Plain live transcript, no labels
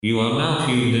You are now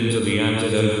tuned into the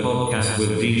Antidote podcast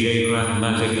with DJ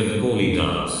Craftmatic and Paulie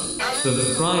Dance.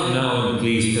 Subscribe now and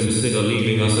please consider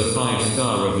leaving us a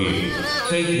 5-star review.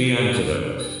 Take the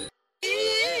antidote.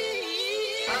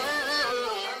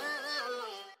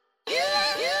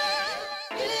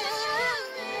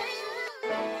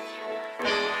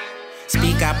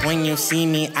 Speak up when you see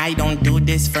me, I don't do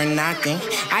this for nothing.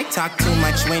 I talk too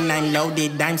much when I'm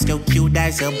loaded, I'm still cute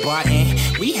as a button.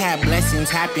 We had blessings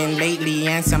happen lately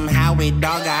and somehow it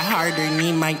all got harder.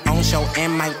 Need my own show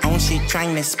and my own shit,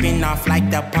 trying to spin off like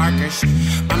the Parkers.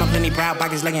 Mama plenty proud,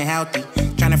 pockets looking healthy.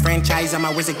 Trying to franchise on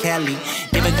my Wizard Kelly.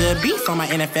 Give a good beef on my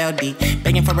NFL D.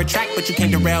 Begging for a track, but you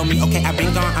can't derail me. Okay, I've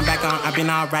been gone, I'm back on, I've been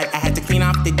alright. I had to clean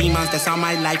off the demons that's on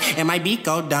my life. And my beat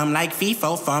go dumb like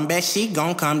FIFO fun. Bet she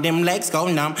gon' come, them legs go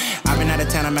numb. I've been out of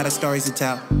town, I'm out of stories to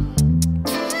tell.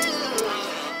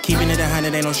 Keeping it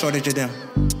 100, ain't no shortage of them.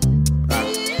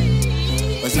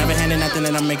 Was never handing nothing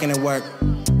and I'm making it work.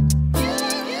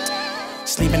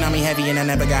 Sleeping on me heavy and I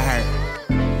never got hurt.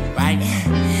 Right?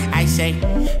 I say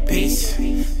peace,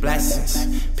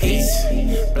 blessings, peace,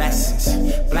 blessings,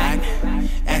 black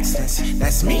excellence.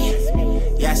 That's me,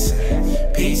 yes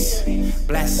sir. Peace,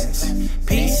 blessings,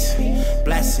 peace,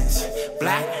 blessings,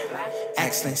 black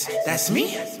excellence. That's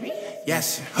me,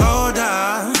 yes sir. Hold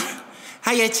up,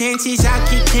 higher chances I'll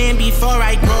kick in before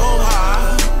I grow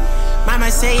up.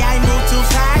 Mama say I move too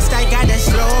fast, I gotta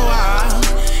slow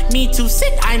up. Me too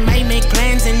sick, I might make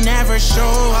plans and never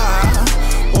show up.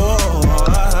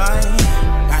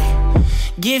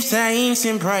 Give thanks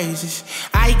and praises.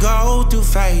 I go through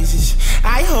phases.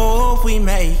 I hope we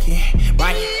make it.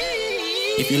 Right?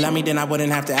 If you love me, then I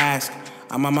wouldn't have to ask.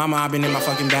 I'm my mama, I've been in my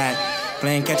fucking bag.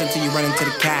 Playing catch up till you run into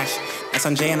the cash. That's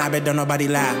on Jay and I bet don't nobody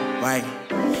laugh. Right?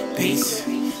 Peace,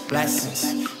 blessings,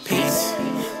 peace,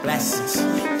 blessings,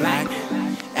 black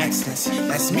excellence.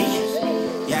 That's me.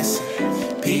 Yes,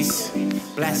 sir. Peace,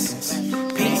 blessings,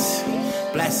 peace,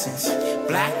 blessings,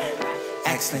 black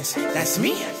excellence. That's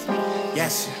me.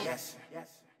 Yes, sir.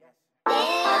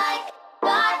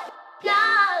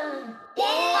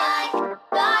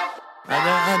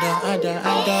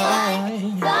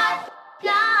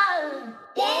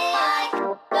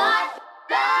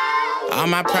 All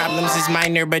my problems is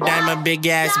minor, but I'm a big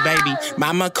ass baby.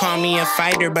 Mama call me a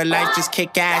fighter, but life just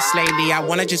kick ass lately. I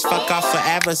wanna just fuck off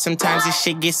forever. Sometimes this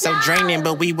shit gets so draining,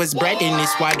 but we was bred in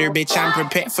this water, bitch. I'm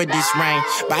prepared for this rain.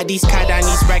 Bodies cut on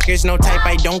these records, no type,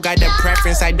 I don't got a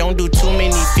preference. I don't do too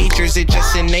many features, it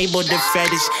just enabled the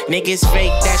fetish. Niggas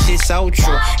fake, that shit so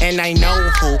true. And I know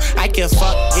who I can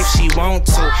fuck if she want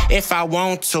to, if I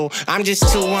want to. I'm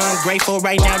just too ungrateful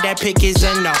right now, that pick is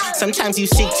a no. Sometimes you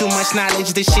seek too much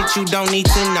knowledge, the shit you don't need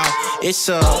to know. It's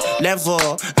a level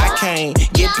I can't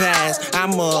get past.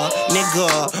 I'm a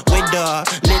nigga with a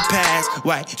lit pass.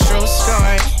 Right, true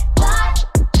story.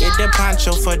 Get the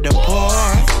poncho for the poor.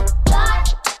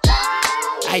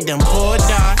 I done pulled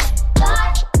off,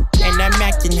 and I'm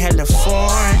acting hella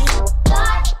foreign.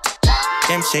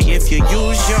 Them say if you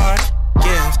use your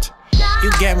gift,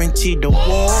 you guaranteed the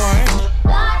award.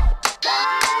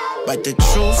 But the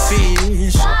truth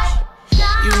is,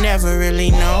 you never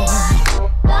really know.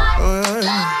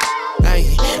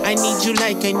 I need you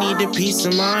like I need a peace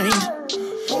of mind.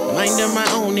 Mind of my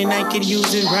own and I could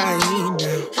use it right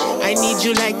now. I need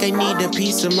you like I need a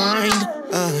peace of mind.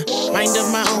 Mind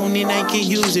of my own and I could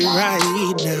use it right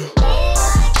now.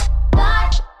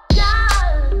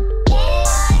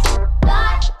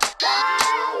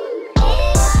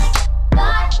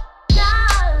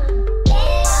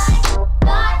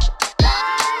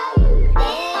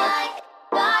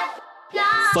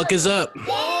 Fuck is up?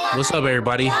 What's up,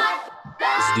 everybody?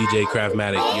 This is DJ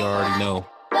Craftmatic. You already know.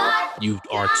 You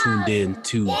are tuned in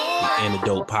to the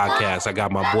Antidote podcast. I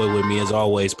got my boy with me as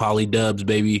always, Paulie Dubs,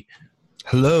 baby.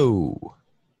 Hello.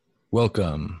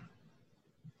 Welcome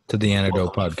to the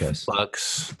Antidote podcast.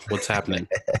 Fucks. What's happening?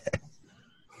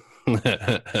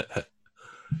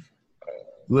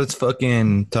 Let's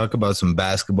fucking talk about some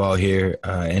basketball here.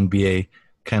 NBA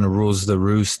kind of rules the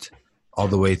roost all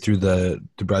the way through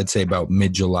I'd say about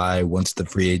mid-July, once the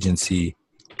free agency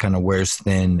kind of wears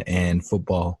thin and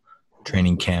football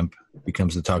training camp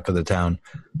becomes the talk of the town.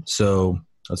 So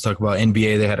let's talk about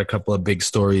NBA. They had a couple of big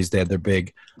stories. They had their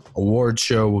big award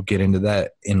show. We'll get into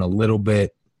that in a little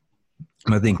bit.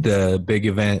 I think the big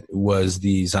event was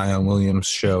the Zion Williams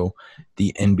show,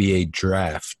 the NBA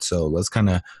draft. So let's kind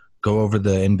of go over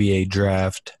the NBA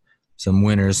draft, some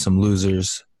winners, some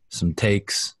losers, some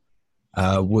takes.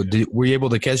 Were you able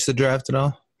to catch the draft at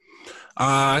all?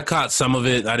 I caught some of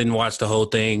it. I didn't watch the whole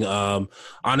thing.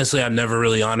 Honestly, I'm never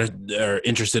really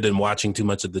interested in watching too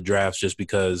much of the drafts just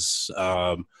because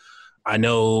I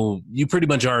know you pretty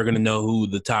much are going to know who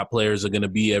the top players are going to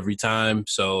be every time.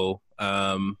 So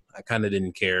I kind of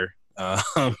didn't care.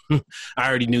 I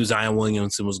already knew Zion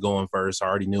Williamson was going first. I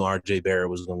already knew RJ Barrett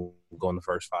was going to go in the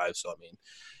first 5. So, I mean,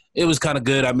 it was kind of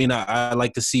good. I mean, I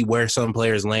like to see where some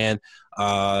players land.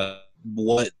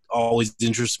 What always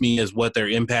interests me is what their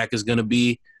impact is going to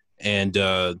be. And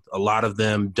a lot of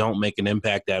them don't make an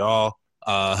impact at all.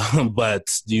 But,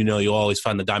 you always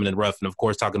find the diamond in the rough. And, of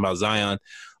course, talking about Zion,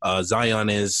 Zion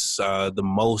is the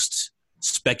most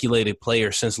speculated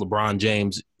player since LeBron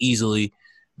James easily.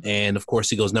 And, of course,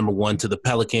 he goes number 1 to the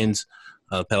Pelicans.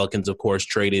 Pelicans, of course,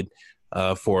 traded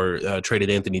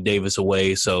Anthony Davis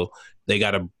away. So they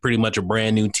got pretty much a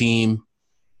brand new team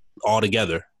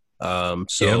altogether.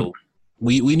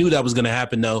 We knew that was going to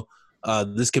happen, though.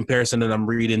 This comparison that I'm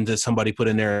reading that somebody put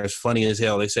in there is funny as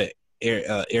hell. They said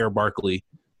Air Barkley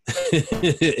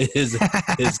is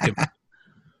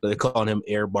they're calling him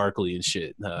Air Barkley and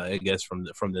shit. I guess from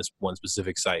this one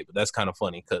specific site, but that's kind of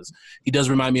funny because he does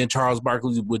remind me of Charles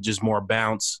Barkley with just more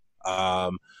bounce,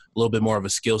 a little bit more of a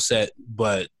skill set,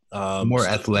 but more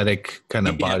athletic kind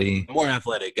of body. More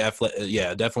athletic,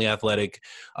 yeah, definitely athletic.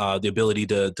 The ability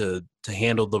to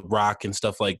handle the rock and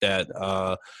stuff like that.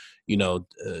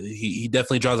 He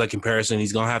definitely draws that comparison.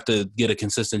 He's gonna have to get a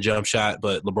consistent jump shot,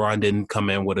 but LeBron didn't come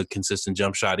in with a consistent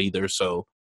jump shot either. So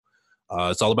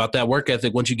it's all about that work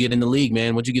ethic. Once you get in the league,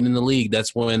 man,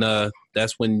 that's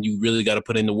when you really got to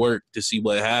put in the work to see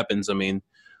what happens. I mean,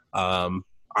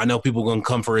 I know people are gonna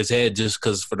come for his head just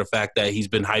because for the fact that he's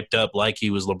been hyped up like he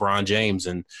was LeBron James,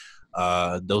 and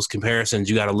those comparisons,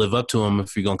 you got to live up to them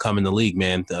if you're gonna come in the league,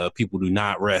 man. People do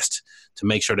not rest to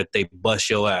make sure that they bust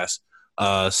your ass.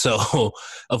 So,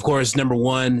 of course, number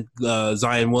 1,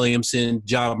 Zion Williamson,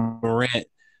 Ja Morant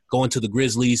going to the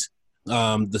Grizzlies,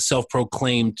 the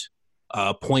self-proclaimed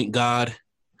point god.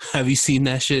 Have you seen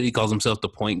that shit? He calls himself the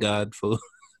point god.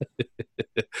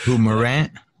 Who,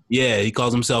 Morant? Yeah, he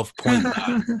calls himself point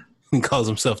god. He calls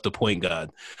himself the point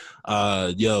god.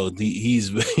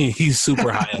 He's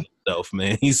super high on himself,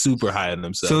 man. He's super high on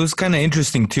himself. So it's kind of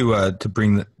interesting to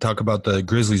talk about the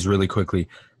Grizzlies really quickly.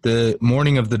 The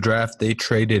morning of the draft, they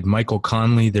traded Michael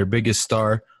Conley, their biggest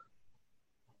star.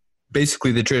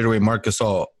 Basically, they traded away Marc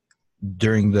Gasol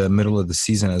during the middle of the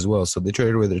season as well. So they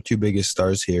traded away their 2 biggest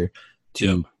stars here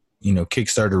to,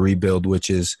 kickstart a rebuild, which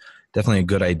is definitely a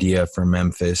good idea for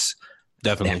Memphis.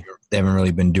 Definitely. They haven't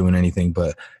really been doing anything,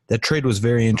 but that trade was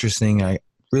very interesting. I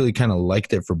really kind of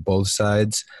liked it for both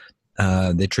sides.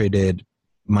 They traded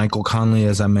Michael Conley,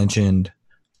 as I mentioned,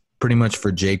 pretty much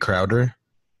for Jay Crowder.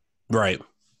 Right.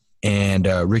 And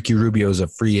Ricky Rubio is a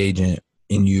free agent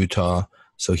in Utah,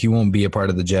 so he won't be a part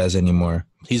of the Jazz anymore.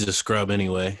 He's a scrub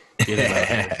anyway.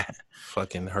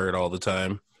 Fucking hurt all the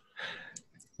time.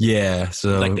 Yeah,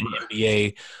 so like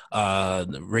the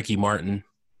NBA, Ricky Martin.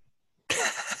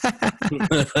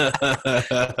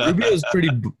 Rubio's pretty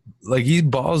he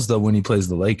balls though when he plays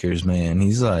the Lakers, man.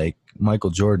 He's like Michael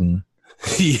Jordan.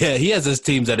 Yeah, he has his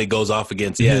teams that he goes off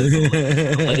against. Yeah,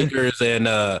 the Lakers, and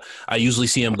I usually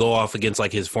see him go off against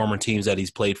like his former teams that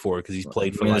he's played for because he's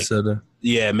played for Minnesota.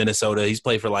 Minnesota. He's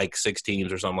played for like 6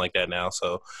 teams or something like that now.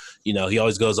 So, he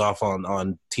always goes off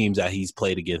on teams that he's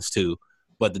played against too.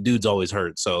 But the dude's always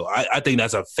hurt. So I think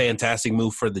that's a fantastic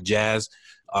move for the Jazz.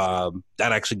 That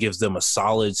actually gives them a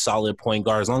solid point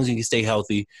guard as long as he can stay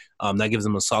healthy. That gives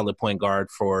them a solid point guard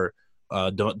for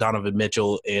Donovan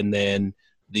Mitchell, and then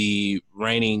the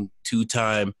reigning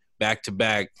 2-time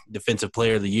back-to-back Defensive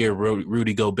Player of the Year,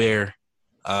 Rudy Gobert.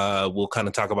 We'll kind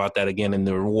of talk about that again in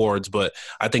the rewards, but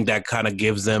I think that kind of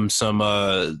gives them some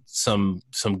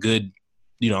good,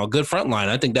 a good front line.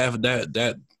 I think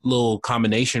that little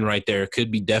combination right there could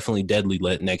be definitely deadly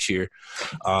next year.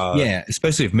 Yeah,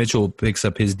 especially if Mitchell picks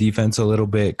up his defense a little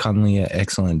bit. Conley, an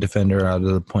excellent defender out of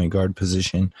the point guard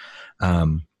position.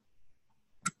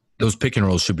 Those pick and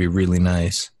rolls should be really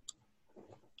nice.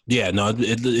 Yeah, no,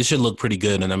 it should look pretty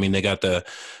good. And I mean, they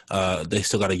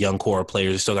still got a young core of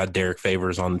players. They still got Derek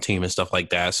Favors on the team and stuff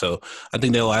like that. So I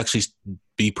think they'll actually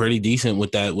be pretty decent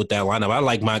with that lineup. I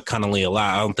like Mike Conley a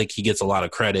lot. I don't think he gets a lot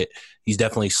of credit. He's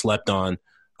definitely slept on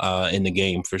in the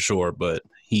game for sure, but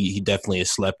he definitely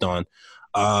is slept on.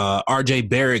 RJ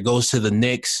Barrett goes to the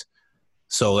Knicks.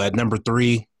 So at number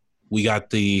 3, we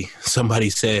got somebody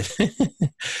said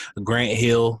Grant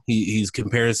Hill. He's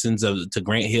comparisons to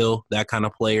Grant Hill, that kind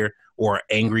of player, or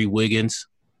Angry Wiggins.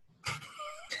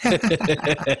 I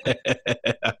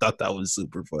thought that was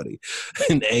super funny.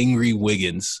 An Angry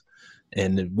Wiggins.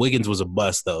 And Wiggins was a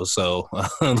bust, though. So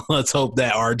let's hope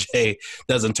that RJ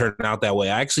doesn't turn out that way.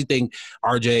 I actually think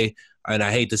RJ, and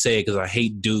I hate to say it because I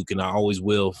hate Duke and I always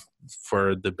will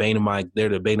for the bane of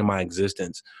my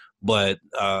existence. But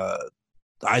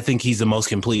I think he's the most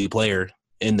complete player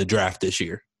in the draft this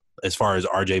year, as far as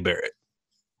RJ Barrett.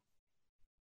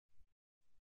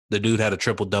 The dude had a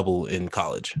triple-double in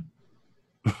college.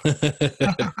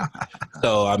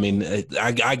 So I mean,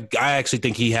 I actually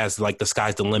think he has like the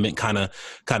sky's the limit kind of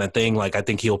thing. Like I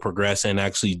think he'll progress and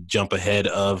actually jump ahead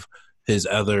of his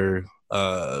other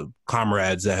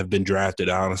comrades that have been drafted.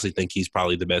 I honestly think he's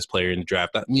probably the best player in the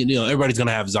draft. You know, everybody's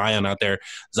gonna have Zion out there.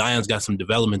 Zion's got some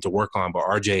development to work on, but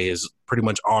RJ is pretty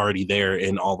much already there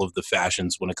in all of the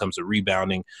fashions when it comes to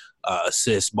rebounding,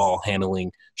 assists, ball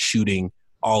handling, shooting.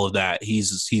 All of that,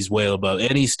 he's way above,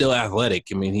 and he's still athletic.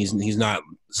 I mean, he's not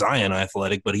Zion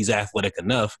athletic, but he's athletic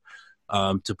enough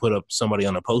to put up somebody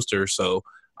on a poster. So,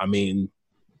 I mean,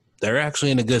 they're actually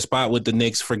in a good spot with the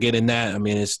Knicks for getting that. I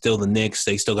mean, it's still the Knicks.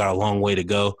 They still got a long way to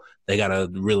go. They got to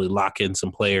really lock in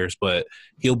some players, but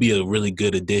he'll be a really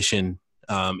good addition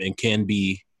and can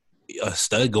be a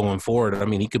stud going forward. I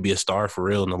mean, he could be a star for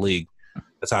real in the league.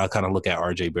 That's how I kind of look at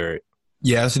RJ Barrett.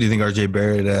 Yeah, so do you think RJ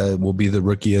Barrett will be the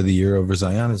rookie of the year over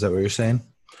Zion? Is that what you're saying?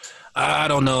 I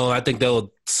don't know. I think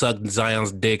they'll suck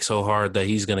Zion's dick so hard that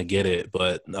he's going to get it.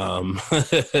 But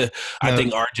I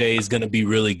think RJ is going to be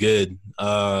really good.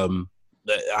 I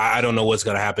don't know what's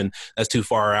going to happen. That's too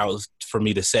far out for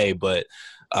me to say. But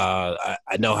I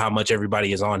know how much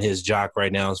everybody is on his jock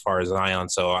right now as far as Zion.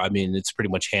 So, I mean, it's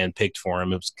pretty much handpicked for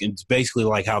him. It's basically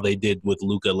like how they did with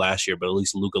Luka last year, but at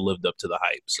least Luka lived up to the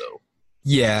hype. So.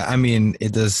 Yeah, I mean,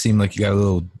 it does seem like you got a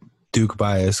little Duke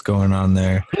bias going on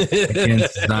there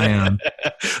against Zion.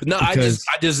 No, I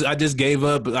just gave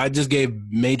up. I just gave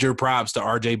major props to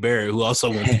RJ Barrett, who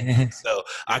also went. So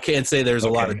I can't say there's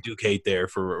a lot of Duke hate there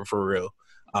for real.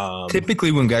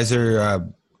 Typically, when guys are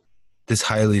this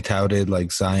highly touted,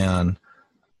 like Zion,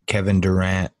 Kevin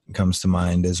Durant comes to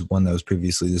mind as one that was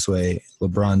previously this way.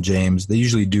 LeBron James, they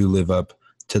usually do live up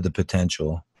to the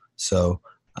potential. So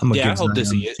I'm gonna give Zion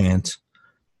a chance.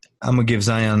 I'm going to give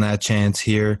Zion that chance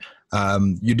here.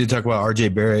 You did talk about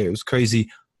RJ Barrett. It was crazy.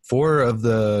 Four of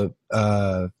the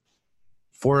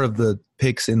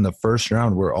picks in the first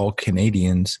round were all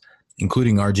Canadians,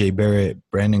 including RJ Barrett,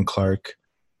 Brandon Clark,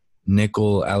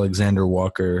 Nickel Alexander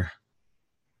Walker,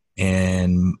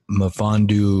 and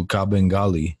Mfiondu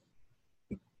Kabengele.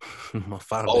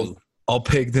 All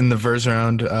picked in the first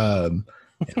round and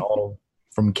all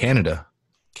from Canada.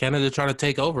 Canada trying to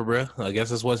take over, bro. I guess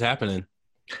that's what's happening.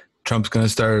 Trump's going to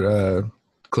start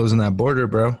closing that border,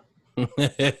 bro.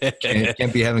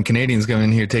 Can't be having Canadians coming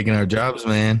in here taking our jobs,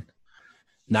 man.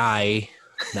 Nah.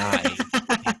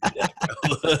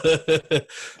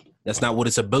 That's not what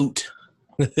it's about.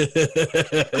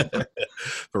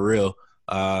 For real.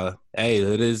 Hey,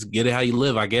 it is get it how you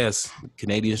live, I guess.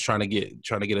 Canadians trying to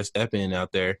get a step in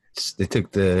out there.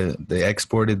 They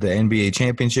exported the NBA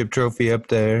championship trophy up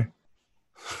there.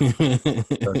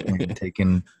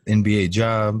 Taking NBA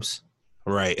jobs.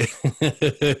 Right.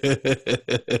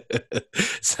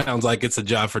 Sounds like it's a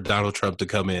job for Donald Trump to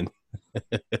come in.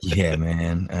 Yeah,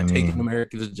 man. I mean, taking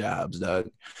America's jobs, Doug.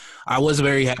 I was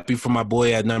very happy for my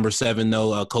boy at number 7,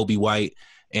 though, Kobe White,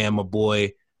 and my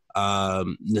boy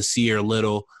Nasir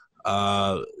Little.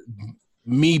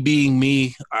 Me being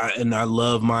me, and I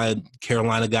love my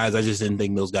Carolina guys. I just didn't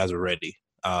think those guys were ready.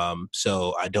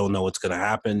 So I don't know what's going to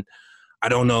happen. I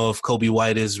don't know if Kobe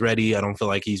White is ready. I don't feel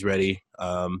like he's ready.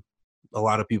 A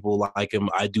lot of people like him.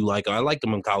 I do like him. I liked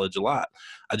him in college a lot.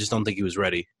 I just don't think he was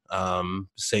ready.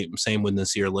 Same with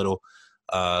Nasir Little.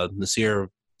 Nasir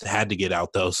had to get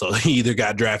out, though, so he either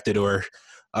got drafted or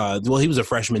he was a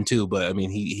freshman too, but, I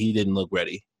mean, he didn't look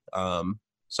ready. So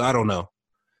I don't know.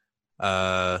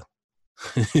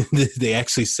 They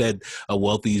actually said a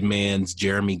wealthy man's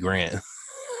Jeremy Grant.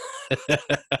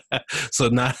 So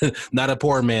not a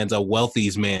poor man's, a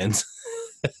wealthy's man's.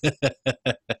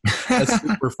 That's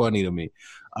super funny to me.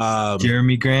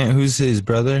 Jeremy Grant, who's his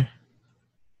brother?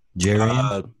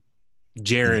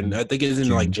 Jaren. I think it's in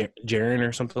like Jaren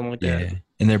or something like that. Yeah,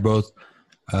 and they're both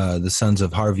the sons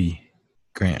of Harvey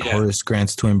Grant, Horace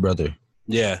Grant's twin brother.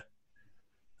 Yeah,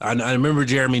 I remember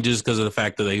Jeremy just because of the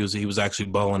fact that he was actually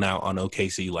balling out on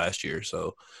OKC last year.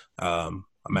 So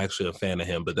I'm actually a fan of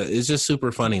him, but it's just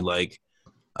super funny. Like,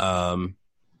 I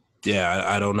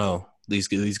don't know.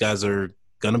 These guys are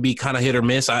gonna be kind of hit or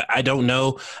miss. I don't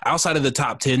know. Outside of the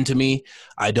top 10, to me,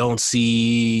 I don't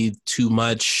see too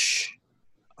much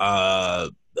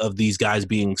of these guys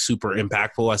being super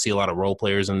impactful. I see a lot of role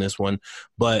players in this one,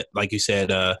 but like you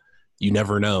said, you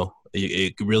never know.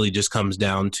 It really just comes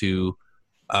down to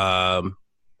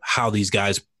how these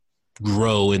guys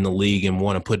grow in the league and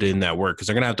want to put in that work, because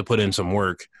they're going to have to put in some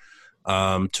work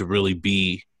to really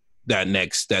be that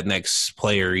next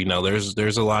player. You know,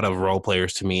 there's a lot of role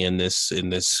players to me in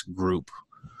this group.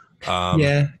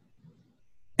 Yeah.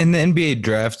 In the NBA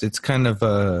draft, it's kind of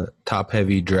a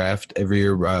top-heavy draft every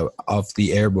year. Off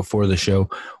the air before the show,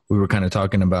 we were kind of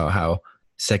talking about how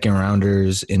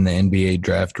second-rounders in the NBA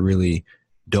draft really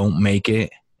don't make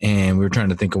it, and we were trying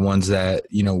to think of ones that,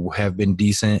 you know, have been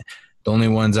decent. The only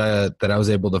ones that I was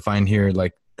able to find here,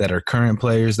 like, that are current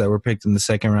players that were picked in the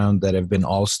second round that have been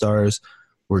all-stars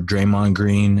were Draymond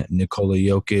Green, Nikola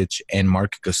Jokic, and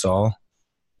Marc Gasol.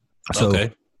 So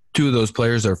two of those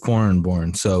players are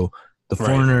foreign-born, so the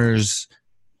foreigners,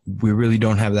 we really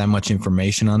don't have that much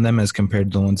information on them as compared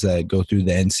to the ones that go through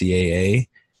the NCAA.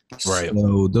 Right.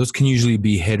 So those can usually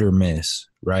be hit or miss,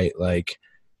 right? Like,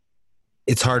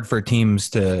 it's hard for teams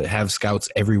to have scouts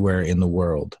everywhere in the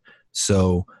world.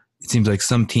 So it seems like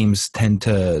some teams tend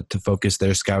to focus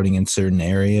their scouting in certain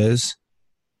areas.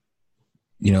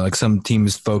 You know, like some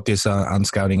teams focus on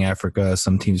scouting Africa.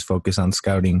 Some teams focus on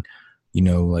scouting, you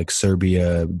know, like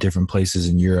Serbia, different places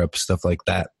in Europe, stuff like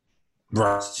that.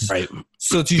 Right.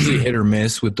 So it's usually hit or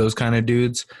miss with those kind of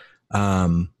dudes.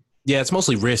 Yeah, it's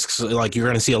mostly risks. Like, you're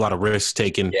going to see a lot of risks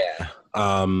taken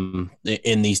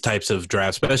in these types of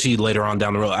drafts, especially later on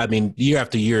down the road. I mean, year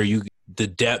after year, the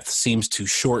depth seems to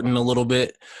shorten a little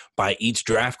bit by each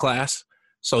draft class.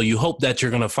 So you hope that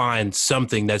you're going to find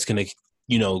something that's going to,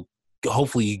 you know,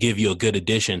 hopefully give you a good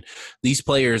addition. These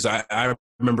players, I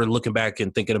remember looking back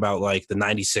and thinking about, like, the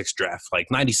 96 draft. Like,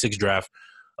 96 draft,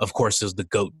 of course, is the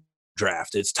GOAT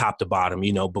draft. It's top to bottom.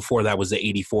 You know, before that was the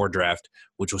 84 draft,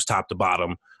 which was top to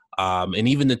bottom. And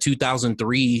even the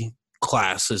 2003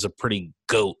 class is a pretty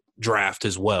GOAT draft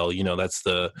as well. You know, that's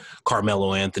the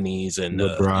Carmelo Anthony's and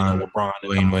LeBron and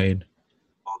Dwayne Wade,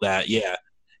 all that.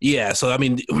 Yeah. So I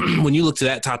mean, when you look to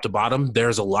that top to bottom,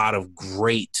 there's a lot of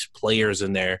great players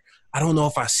in there. I don't know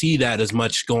if I see that as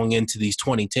much going into these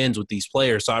 2010s with these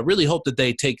players. So I really hope that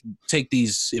they take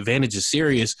these advantages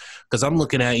serious, because I'm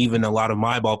looking at even a lot of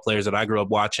my ball players that I grew up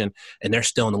watching, and they're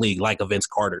still in the league, like a Vince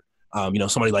Carter. You know,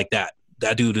 somebody like that.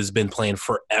 That dude has been playing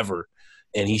forever,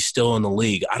 and he's still in the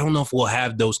league. I don't know if we'll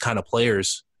have those kind of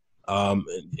players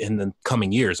in the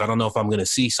coming years. I don't know if I'm going to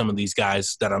see some of these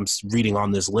guys that I'm reading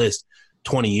on this list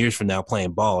 20 years from now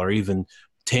playing ball, or even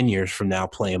 10 years from now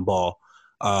playing ball.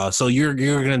 So you're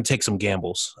going to take some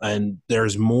gambles, and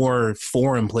there's more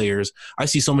foreign players. I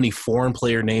see so many foreign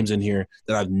player names in here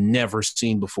that I've never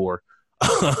seen before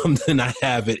than I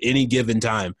have at any given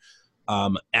time.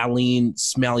 Alen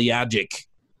Smailagic.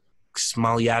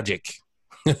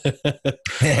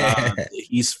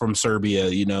 He's from Serbia.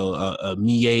 You know,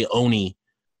 Mije Oni.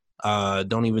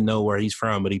 Don't even know where he's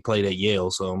from, but he played at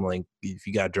Yale. So I'm like, if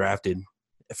you got drafted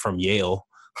from Yale,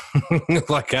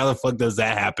 like, how the fuck does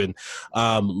that happen?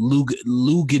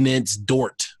 Luginets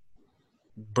Dort,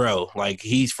 bro, like,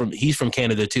 he's from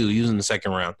Canada too. He was in the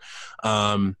second round.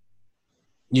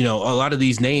 You know, a lot of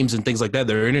these names and things like that,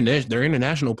 they're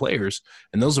international players,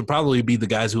 and those will probably be the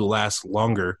guys who will last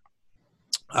longer.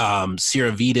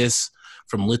 Siravidis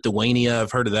from Lithuania,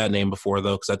 I've heard of that name before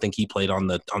though, because I think he played on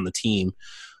the team.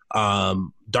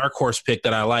 Dark horse pick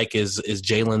that I like is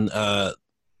Jalen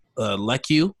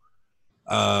Lecque.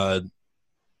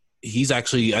 He's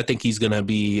actually, I think he's going to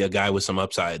be a guy with some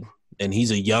upside, and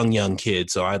he's a young kid.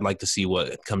 So I'd like to see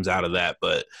what comes out of that.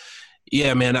 But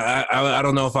yeah, man, I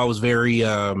don't know if I was very,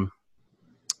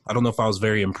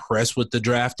 impressed with the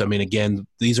draft. I mean, again,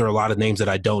 these are a lot of names that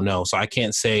I don't know. So I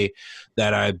can't say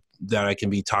that I can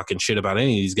be talking shit about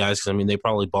any of these guys, because I mean, they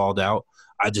probably balled out.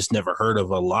 I just never heard of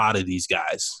a lot of these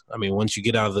guys. I mean, once you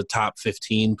get out of the top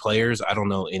 15 players, I don't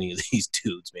know any of these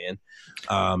dudes, man.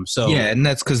 Yeah, and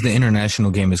that's because the international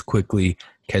game is quickly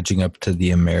catching up to the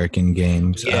American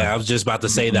games. Yeah, I was just about to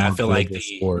say that. I feel like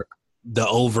the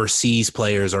overseas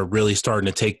players are really starting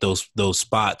to take those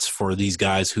spots for these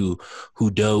guys who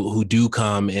do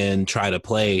come and try to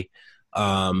play.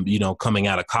 You know, coming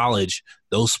out of college,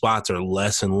 those spots are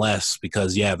less and less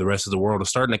because, yeah, the rest of the world is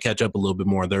starting to catch up a little bit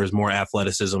more. There's more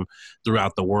athleticism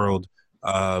throughout the world,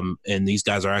 and these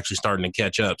guys are actually starting to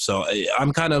catch up. So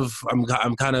I'm kind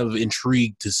of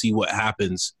intrigued to see what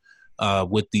happens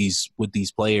with these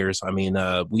players. I mean,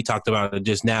 we talked about it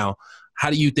just now. How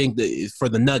do you think that for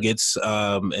the Nuggets,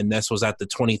 and this was at the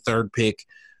 23rd pick,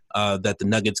 that the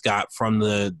Nuggets got from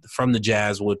the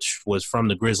Jazz, which was from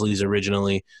the Grizzlies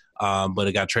originally, but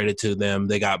it got traded to them.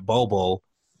 They got Bol Bol,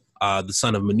 the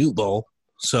son of Manute Bol.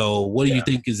 So what do you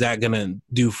think is that going to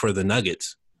do for the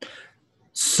Nuggets?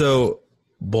 So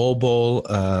Bol Bol,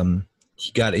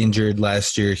 he got injured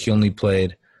last year. He only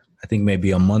played, I think,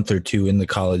 maybe a month or two in the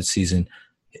college season.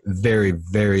 Very,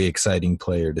 very exciting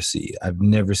player to see. I've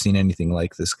never seen anything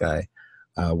like this guy.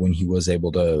 when he was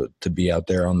able to be out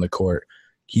there on the court.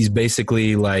 He's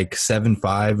basically like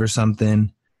 7'5" or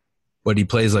something, but he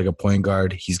plays like a point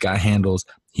guard. He's got handles.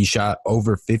 He shot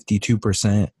over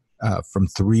 52% from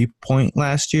 3-point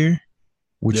last year,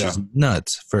 which is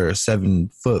nuts for a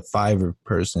 7'5"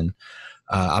 person.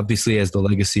 Obviously, has the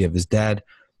legacy of his dad,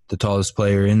 the tallest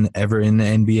player ever in the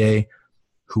NBA,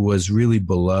 who was really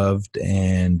beloved,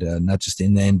 and not just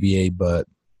in the NBA, but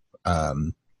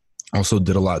also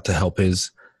did a lot to help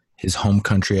his home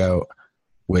country out,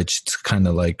 which it's kind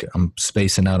of like I'm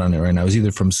spacing out on it right now. It was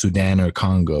either from Sudan or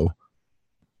Congo.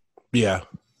 Yeah.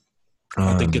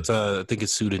 I think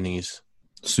it's Sudanese.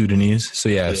 Sudanese.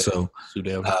 So so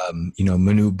Sudan.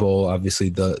 Manute Bol, obviously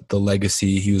the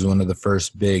legacy. He was one of the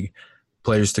first big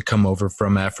players to come over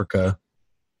from Africa.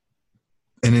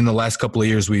 And in the last couple of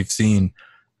years, we've seen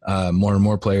more and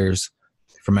more players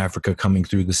from Africa coming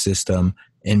through the system.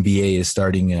 NBA is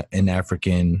starting an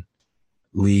African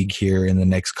league here in the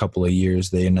next couple of years.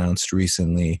 They announced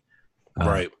recently.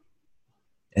 Right.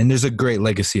 And there's a great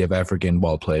legacy of African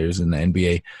ball players in the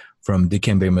NBA, from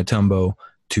Dikembe Mutombo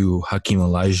to Hakeem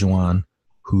Olajuwon,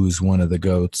 who's one of the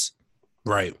GOATs.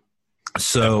 Right.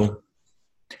 So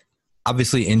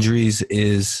obviously injuries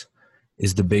is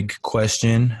the big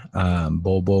question.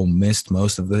 Bol missed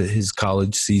most of his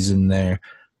college season there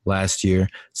last year.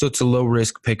 So it's a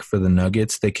low-risk pick for the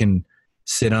Nuggets. They can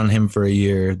sit on him for a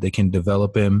year. They can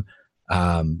develop him.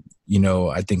 I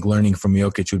think learning from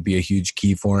Jokic would be a huge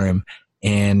key for him.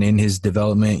 And in his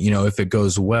development, if it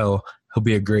goes well, he'll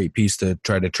be a great piece to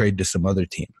try to trade to some other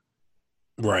team.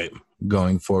 Right.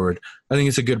 Going forward. I think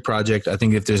it's a good project. I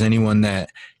think if there's anyone that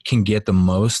can get the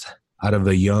most out of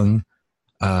a young,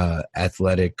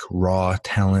 athletic, raw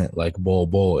talent like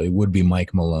Bol, it would be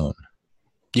Mike Malone.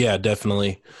 Yeah,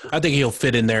 definitely. I think he'll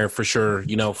fit in there for sure.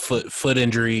 Foot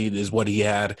injury is what he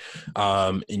had.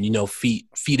 And feet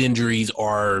injuries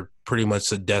are pretty much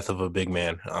the death of a big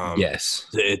man. Yes.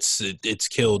 It's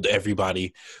killed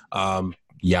everybody.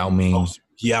 Yao Ming.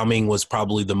 Yao Ming was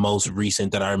probably the most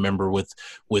recent that I remember with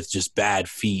just bad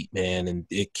feet, man, and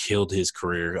it killed his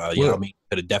career. Yao Ming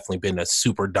could have definitely been a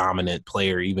super dominant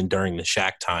player even during the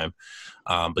Shaq time.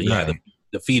 But yeah, right.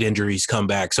 The feet injuries come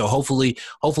back. So hopefully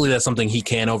that's something he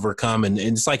can overcome. And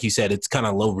it's like you said, it's kind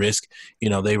of low risk.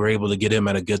 They were able to get him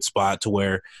at a good spot to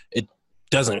where it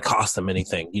doesn't cost them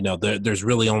anything. There's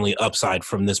really only upside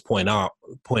from this point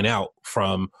out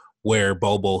from where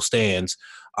Bol stands.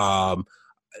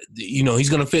 He's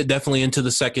going to fit definitely into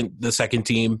the second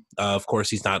team. Of course,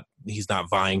 he's not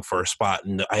vying for a spot,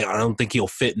 and I don't think he'll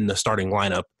fit in the starting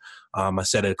lineup. I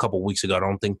said it a couple weeks ago. I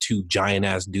don't think two giant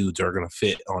ass dudes are going to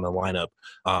fit on a lineup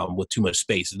with too much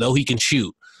space. Though he can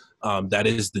shoot, that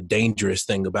is the dangerous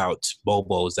thing about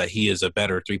Bol is that he is a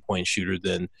better 3-point shooter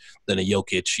than a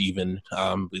Jokic, even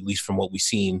at least from what we've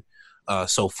seen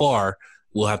so far.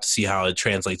 We'll have to see how it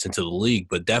translates into the league,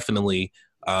 but definitely.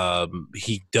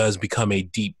 He does become a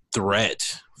deep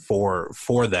threat for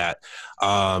that.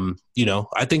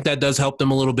 I think that does help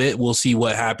them a little bit. We'll see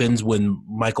what happens when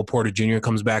Michael Porter Jr.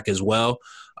 comes back as well.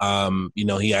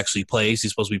 He actually plays.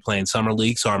 He's supposed to be playing summer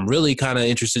league, so I'm really kind of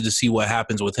interested to see what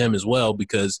happens with him as well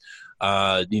because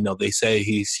they say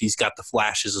he's got the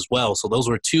flashes as well. So those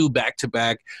were 2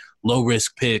 back-to-back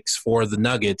low-risk picks for the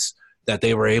Nuggets that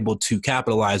they were able to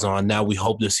capitalize on. Now we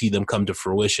hope to see them come to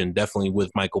fruition, definitely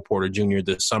with Michael Porter Jr.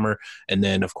 this summer. And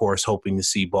then, of course, hoping to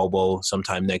see Bol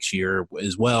sometime next year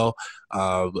as well.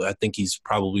 I think he's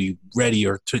probably ready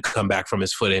to come back from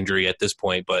his foot injury at this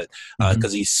point, but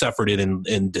because he suffered it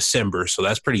in December. So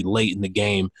that's pretty late in the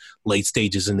game, late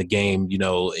stages in the game,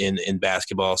 in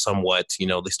basketball somewhat.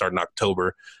 They start in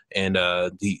October, and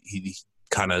he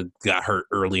kind of got hurt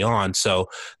early on. So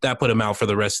that put him out for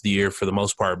the rest of the year for the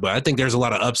most part. But I think there's a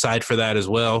lot of upside for that as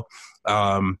well.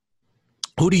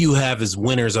 Who do you have as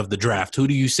winners of the draft? Who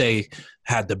do you say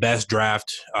had the best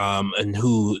draft and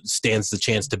who stands the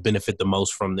chance to benefit the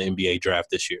most from the NBA draft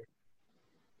this year?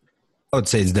 I would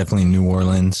say it's definitely New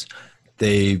Orleans.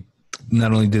 They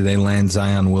not only did they land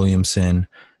Zion Williamson,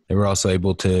 they were also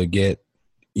able to get,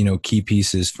 key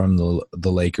pieces from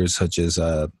the Lakers, such as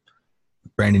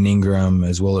Brandon Ingram,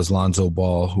 as well as Lonzo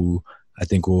Ball, who I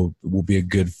think will be a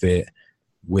good fit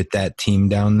with that team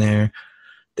down there.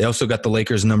 They also got the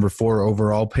Lakers' number 4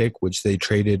 overall pick, which they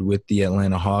traded with the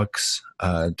Atlanta Hawks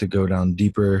to go down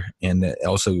deeper and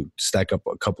also stack up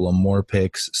a couple of more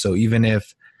picks. So even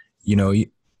if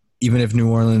New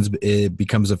Orleans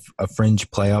becomes a fringe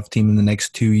playoff team in the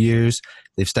next 2 years,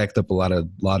 they've stacked up a lot of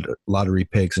lottery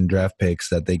picks and draft picks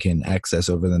that they can access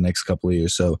over the next couple of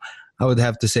years. So I would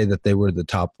have to say that they were the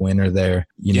top winner there.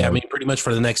 You know, I mean, pretty much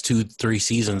for the next 2-3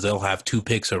 seasons, they'll have 2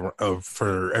 picks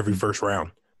for every first round.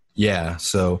 Yeah,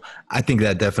 so I think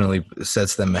that definitely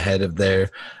sets them ahead of there.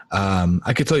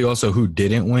 I could tell you also who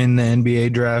didn't win the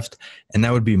NBA draft, and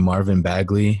that would be Marvin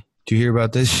Bagley. Do you hear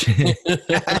about this shit?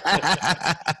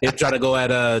 They're trying to go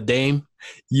at Dame.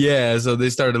 Yeah, so they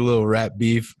started a little rap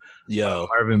beef. Yo,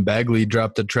 Marvin Bagley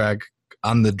dropped a track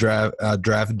on the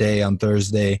draft day on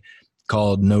Thursday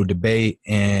called "No Debate,"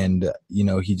 and you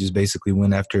know he just basically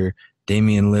went after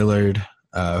Damian Lillard,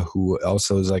 who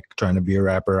also is like trying to be a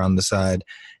rapper on the side.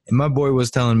 And my boy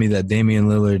was telling me that Damian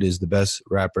Lillard is the best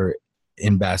rapper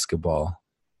in basketball.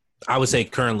 I would say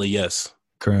currently, yes.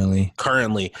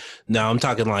 Currently. Now I'm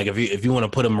talking like if you want to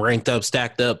put them ranked up,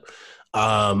 stacked up,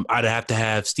 I'd have to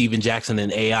have Steven Jackson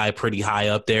and AI pretty high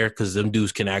up there because them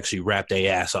dudes can actually rap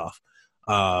their ass off.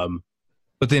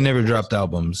 But they never dropped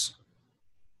albums.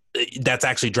 That's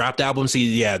actually dropped albums.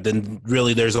 See, yeah, then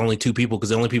really there's only 2 people because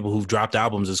the only people who've dropped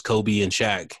albums is Kobe and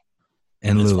Shaq.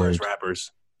 And as Lillard. far as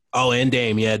rappers. Oh, and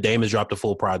Dame. Yeah, Dame has dropped a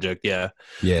full project. Yeah.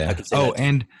 Yeah.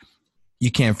 And you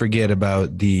can't forget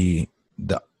about the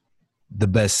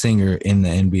best singer in the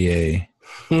NBA,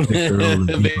 Victor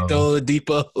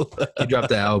Oladipo. He dropped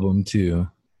the album too.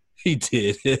 He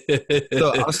did.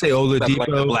 So I'll say Oladipo. Like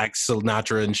the Black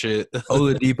Sinatra and shit.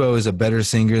 Oladipo is a better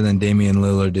singer than Damian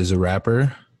Lillard is a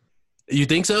rapper. You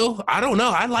think so? I don't know.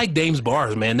 I like Dame's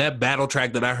bars, man. That battle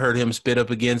track that I heard him spit up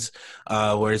against,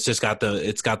 where it's got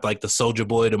like the Soulja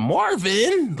Boy to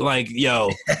Marvin. Like, yo,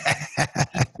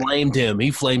 flamed him.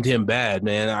 He flamed him bad,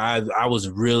 man. I was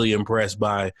really impressed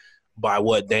by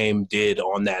what Dame did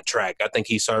on that track. I think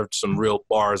he served some real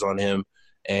bars on him,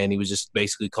 and he was just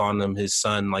basically calling him his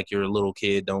son, like, you're a little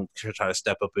kid. Don't try to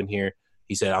step up in here.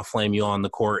 He said, I'll flame you on the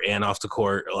court and off the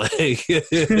court. Like,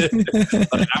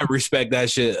 I respect that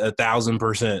shit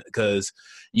 1,000% because,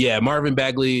 yeah, Marvin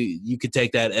Bagley, you could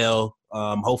take that L.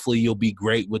 Hopefully you'll be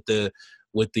great with the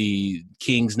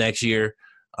Kings next year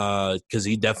because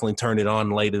he definitely turned it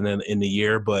on late in the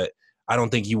year. But I don't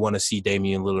think you want to see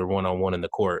Damian Lillard one-on-one in the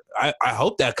court. I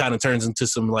hope that kind of turns into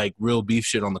some, like, real beef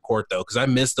shit on the court, though, because I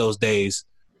miss those days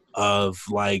of,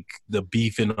 like, the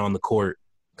beefing on the court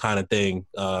kind of thing.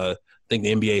 I think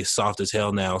the NBA is soft as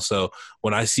hell now. So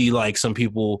when I see like some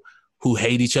people who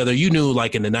hate each other, you knew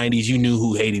like in the 90s, you knew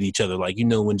who hated each other. Like, you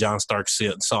know, when John Starks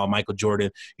saw Michael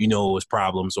Jordan, you know it was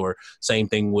problems. Or same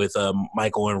thing with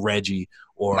Michael and Reggie.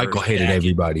 Or Michael hated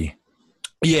everybody.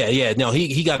 Yeah. No,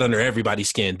 he got under everybody's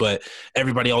skin, but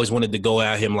everybody always wanted to go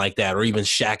at him like that. Or even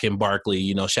Shaq and Barkley.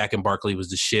 You know, Shaq and Barkley was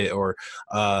the shit. Or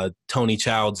Tony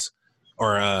Childs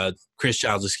or Chris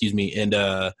Childs, excuse me, and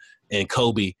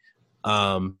Kobe.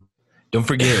 Don't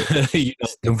forget,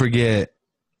 Don't forget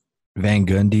Van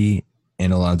Gundy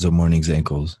and Alonzo Mourning's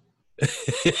ankles.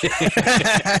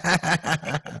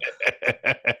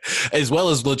 As well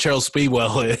as Latrell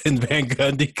Sprewell and Van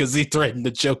Gundy because he threatened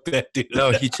to choke that dude.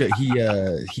 No, he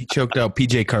choked out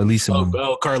PJ Carlesimo.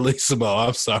 Oh, Carlesimo.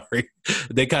 I'm sorry.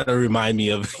 They kind of remind me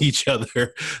of each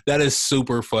other. That is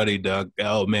super funny, Doug.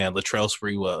 Oh man, Latrell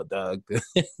Sprewell, Doug.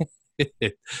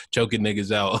 Choking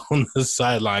niggas out on the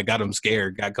sideline, got him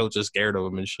scared, got coaches scared of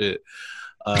him and shit.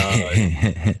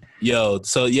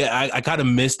 So yeah, I kind of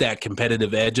missed that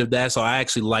competitive edge of that. So I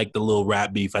actually like the little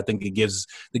rap beef. I think it gives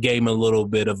the game a little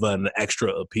bit of an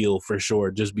extra appeal for sure,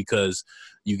 just because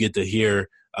you get to hear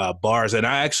bars. And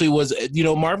I actually was,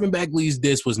 Marvin Bagley's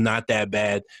diss was not that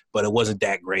bad, but it wasn't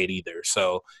that great either.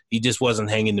 So he just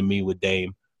wasn't hanging to me with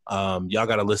Dame. Y'all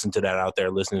got to listen to that out there,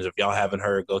 listeners. If y'all haven't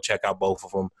heard, go check out both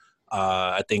of them.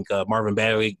 I think Marvin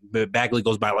Bagley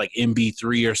goes by like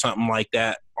MB3 or something like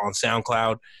that on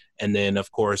SoundCloud. And then,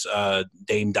 of course,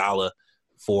 Dame Dollar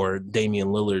for Damian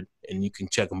Lillard. And you can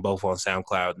check them both on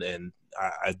SoundCloud. And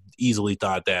I easily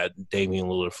thought that Damian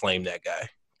Lillard flamed that guy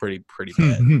pretty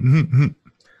bad.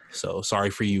 So sorry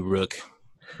for you, Rook.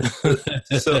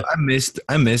 So I missed the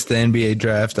NBA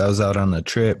draft. I was out on a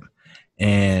trip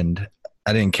and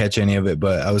I didn't catch any of it,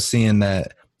 but I was seeing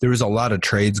that there was a lot of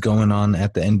trades going on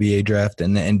at the NBA draft,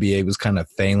 and the NBA was kind of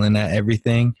failing at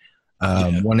everything.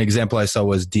 One example I saw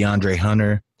was DeAndre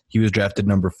Hunter. He was drafted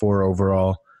number 4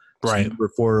 overall. Right. So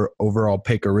number 4 overall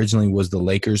pick originally was the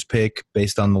Lakers pick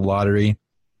based on the lottery.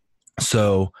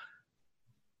 So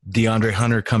DeAndre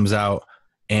Hunter comes out,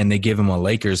 and they give him a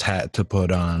Lakers hat to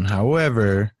put on.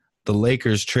 However, the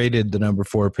Lakers traded the number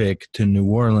 4 pick to New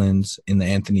Orleans in the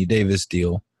Anthony Davis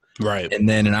deal. Right. And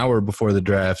then an hour before the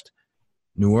draft,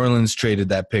 New Orleans traded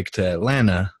that pick to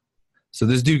Atlanta. So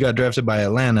this dude got drafted by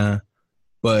Atlanta,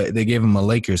 but they gave him a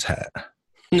Lakers hat.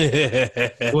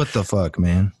 What the fuck,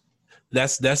 man?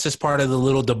 That's just part of the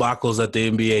little debacles that the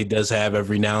NBA does have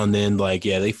every now and then. Like,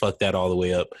 yeah, they fucked that all the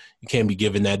way up. You can't be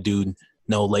giving that dude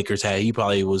no Lakers hat. He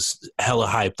probably was hella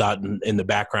hyped out in the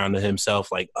background of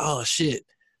himself, like, oh shit,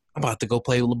 I'm about to go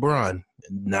play with LeBron.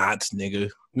 Not, nigga.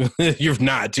 You're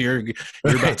not. You're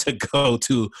about to go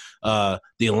to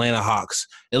the Atlanta Hawks.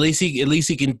 At least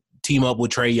he can team up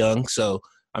with Trae Young. So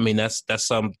I mean that's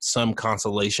some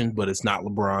consolation, but it's not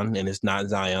LeBron and it's not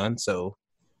Zion. So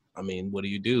I mean, what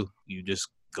do? You just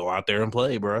go out there and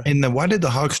play, bro. And then why did the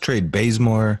Hawks trade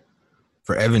Bazemore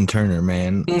for Evan Turner,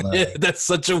 man? That's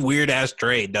such a weird ass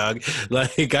trade, dog.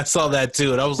 Like I saw that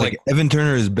too, and I was like Evan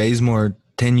Turner is Bazemore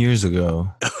 10 years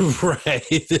ago. Right.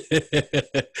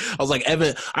 I was like,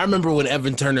 Evan. I remember when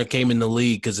Evan Turner came in the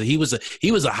league because he was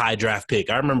a high draft pick.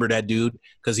 I remember that dude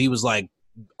because he was like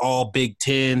all Big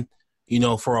Ten,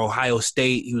 for Ohio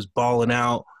State. He was balling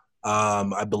out.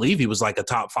 I believe he was like a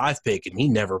top 5 pick, and he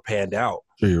never panned out.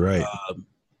 Sure, you're right.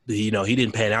 He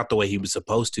didn't pan out the way he was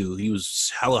supposed to. He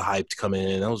was hella hyped coming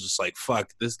in. I was just like,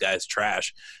 fuck, this guy's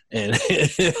trash. And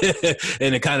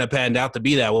and it kind of panned out to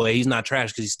be that way. He's not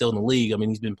trash because he's still in the league. I mean,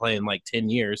 he's been playing like 10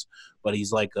 years, but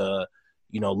he's like a,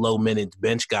 low minute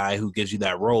bench guy who gives you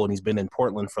that role. And he's been in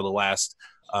Portland for the last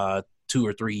 2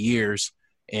 or 3 years.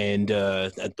 And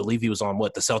I believe he was on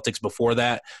the Celtics before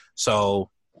that. So,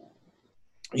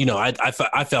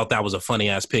 I felt that was a funny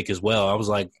ass pick as well. I was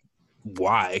like,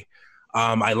 why?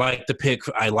 I like the pick.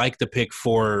 I like the pick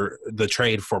for the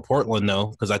trade for Portland though,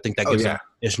 because I think that gives them an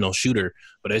additional shooter.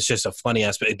 But it's just a funny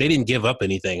aspect. They didn't give up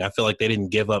anything. I feel like they didn't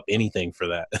give up anything for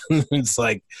that. It's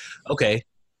like, okay.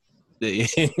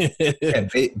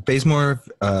 Bazemore,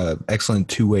 excellent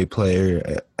two-way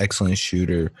player, excellent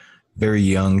shooter, very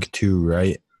young too,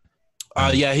 right?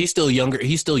 Yeah, he's still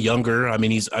younger. I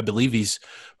mean, I believe he's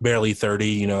barely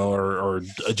 30, or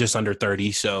just under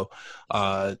 30. So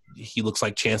he looks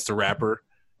like Chance the Rapper,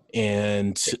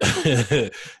 and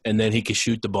and then he can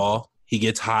shoot the ball. He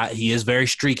gets hot. He is very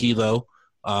streaky though.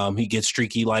 He gets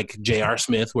streaky like J.R.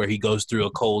 Smith, where he goes through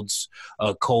a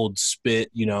cold spit.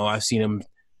 I've seen him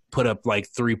put up like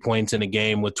 3 points in a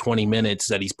game with 20 minutes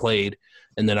that he's played.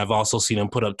 And then I've also seen him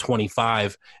put up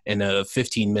 25 in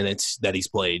 15 minutes that he's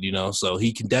played, so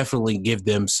he can definitely give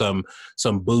them some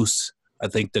boosts. I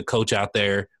think the coach out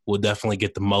there will definitely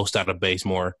get the most out of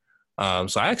Bazemore.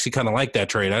 So I actually kind of like that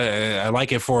trade. I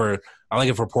like it for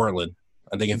Portland.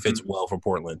 I think it fits well for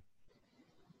Portland.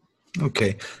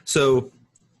 Okay. So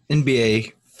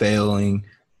NBA failing.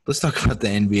 Let's talk about the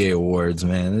NBA awards,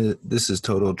 man. This is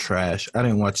total trash. I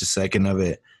didn't watch a second of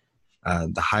it.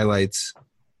 The highlights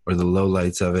or the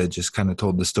lowlights of it just kind of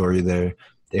told the story there.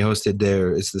 They hosted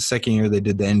it's the second year they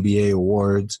did the NBA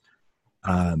awards.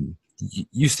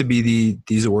 Used to be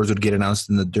these awards would get announced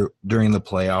during the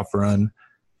playoff run.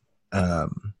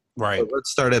 Right. So let's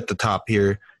start at the top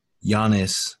here.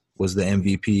 Giannis was the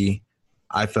MVP.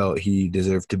 I felt he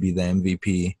deserved to be the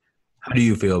MVP. How do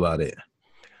you feel about it?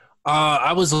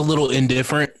 I was a little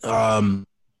indifferent.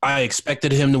 I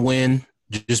expected him to win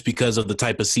just because of the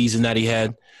type of season that he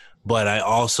had. But I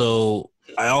also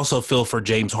feel for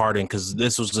James Harden because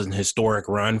this was an historic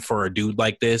run for a dude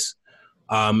like this.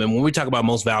 And when we talk about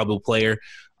most valuable player,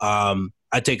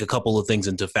 I take a couple of things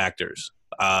into factors.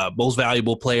 Most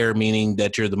valuable player, meaning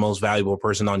that you're the most valuable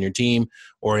person on your team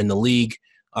or in the league,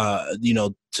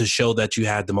 to show that you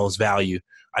had the most value.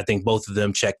 I think both of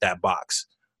them check that box.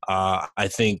 I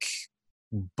think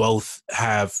both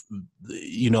have,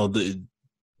 the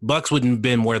Bucks wouldn't have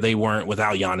been where they weren't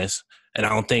without Giannis. And I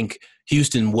don't think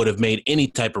Houston would have made any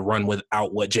type of run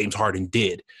without what James Harden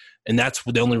did. And that's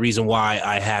the only reason why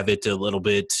I have it a little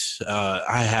bit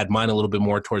I had mine a little bit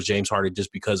more towards James Harden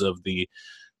just because of the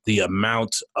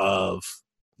amount of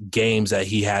games that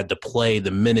he had to play,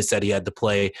 the minutes that he had to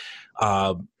play.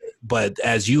 But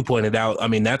as you pointed out, I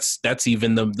mean, that's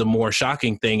even the more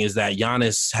shocking thing is that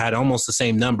Giannis had almost the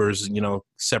same numbers,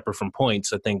 separate from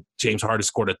points. I think James Harden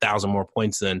scored 1,000 more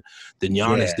points than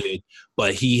Giannis did,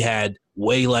 but he had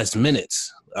way less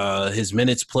minutes. His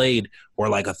minutes played were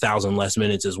like 1,000 less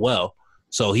minutes as well.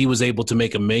 So he was able to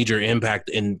make a major impact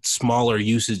in smaller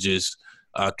usages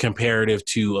comparative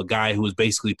to a guy who was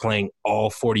basically playing all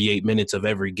 48 minutes of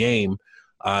every game.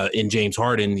 In James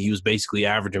Harden, he was basically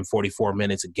averaging 44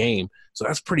 minutes a game. So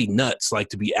that's pretty nuts, like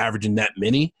to be averaging that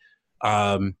many.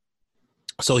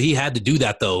 So he had to do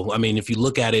that, though. I mean, if you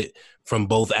look at it from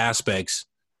both aspects,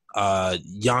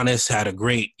 Giannis had a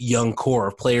great young core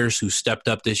of players who stepped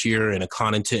up this year, and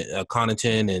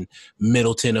Connaughton and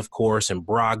Middleton, of course, and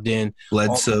Brogdon.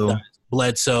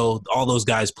 Bledsoe, all those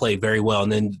guys played very well.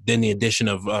 And then the addition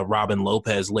of Robin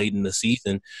Lopez late in the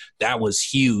season, that was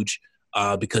huge.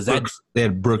 because they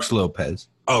had Brooks Lopez.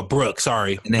 Oh, Brooks,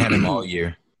 sorry. And they had him all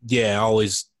year. Yeah, I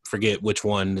always forget which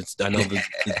one. I know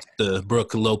the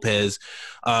Brooke Lopez.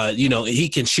 He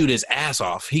can shoot his ass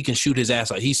off.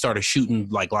 He started shooting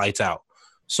like lights out.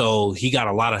 So he got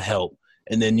a lot of help.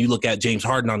 And then you look at James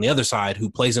Harden on the other side, who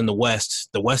plays in the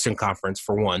Western Conference,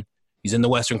 for one. He's in the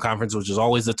Western Conference, which is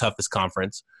always the toughest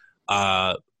conference.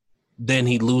 Then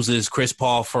he loses Chris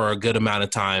Paul for a good amount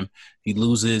of time. He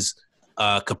loses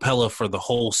Capella for the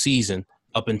whole season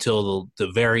up until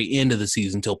the very end of the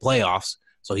season, until playoffs.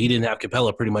 So he didn't have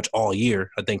Capella pretty much all year.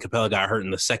 I think Capella got hurt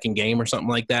in the second game or something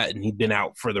like that, and he'd been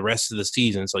out for the rest of the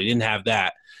season, so he didn't have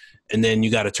that. And then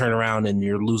you got to turn around and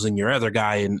you're losing your other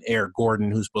guy in Eric Gordon,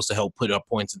 who's supposed to help put up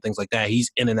points and things like that. He's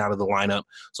in and out of the lineup.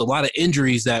 So a lot of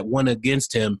injuries that went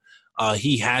against him.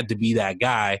 He had to be that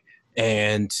guy,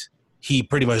 and he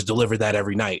pretty much delivered that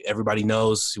every night. Everybody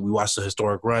knows, we watched the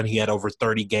historic run. He had over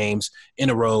 30 games in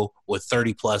a row with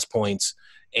 30-plus points,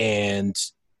 and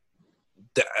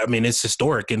it's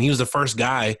historic. And he was the first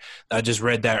guy, I just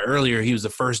read that earlier, he was the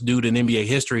first dude in NBA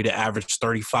history to average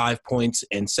 35 points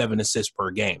and 7 assists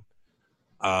per game.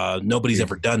 Nobody's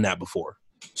ever done that before.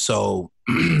 So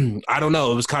I don't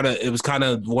know. It was kind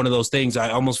of one of those things.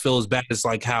 I almost feel as bad as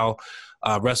like how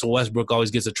Russell Westbrook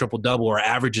always gets a triple-double or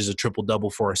averages a triple-double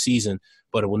for a season,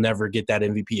 but it will never get that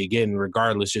MVP again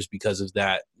regardless, just because of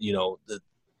that, the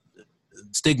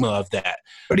stigma of that.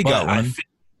 But he got one.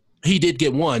 He did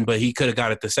get one, but he could have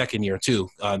got it the second year too.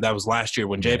 That was last year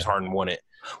when James Harden won it.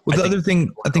 Well, the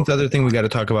other thing we got to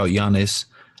talk about Giannis.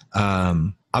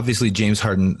 Obviously, James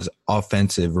Harden's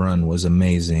offensive run was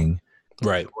amazing.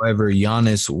 Right. However,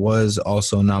 Giannis was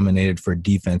also nominated for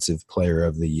Defensive Player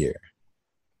of the Year.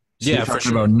 So yeah, for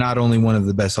sure. About not only one of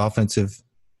the best offensive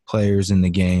players in the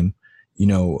game.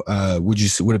 Would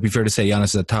it be fair to say Giannis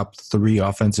is a top 3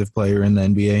 offensive player in the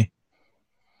NBA?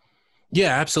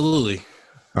 Yeah, absolutely.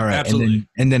 All right, absolutely.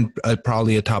 And then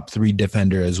probably a top 3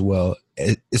 defender as well,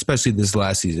 especially this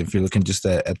last season. If you're looking just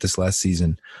at this last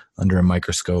season under a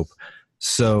microscope.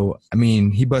 So,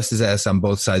 he busts his ass on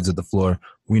both sides of the floor.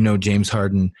 We know James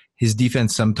Harden, his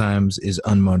defense sometimes is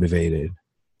unmotivated.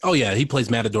 Oh yeah, he plays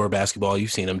Matador basketball.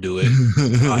 You've seen him do it.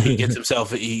 He gets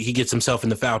himself in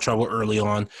the foul trouble early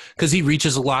on because he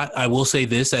reaches a lot. I will say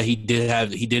this, that he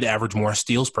did average more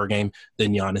steals per game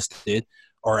than Giannis did,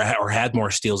 or had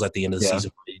more steals at the end of the season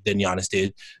than Giannis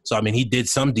did. So, he did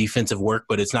some defensive work,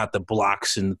 but it's not the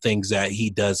blocks and things that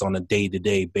he does on a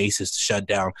day-to-day basis to shut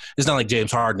down. It's not like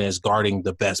James Harden is guarding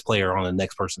the best player on the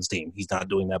next person's team. He's not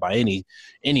doing that by any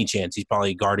chance. He's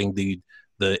probably guarding the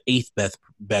 8th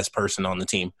best person on the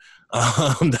team.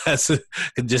 That's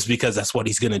just because that's what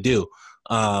he's going to do.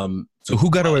 So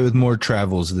who got away with more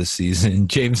travels this season,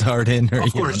 James Harden or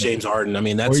of course Giannis? James Harden? Or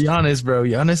Giannis, bro.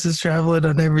 Giannis is traveling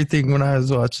on everything when I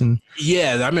was watching.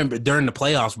 Yeah, I remember during the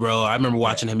playoffs, bro. I remember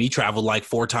watching him. He traveled like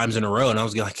 4 times in a row, and I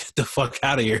was like, "Get the fuck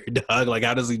out of here, dog! Like,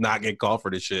 how does he not get called for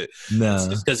this shit?" No,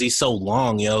 it's because he's so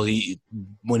long,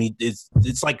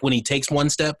 It's like when he takes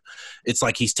one step, it's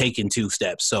like he's taking 2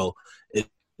 steps. So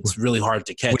it's really hard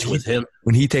to catch with him.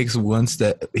 When he takes one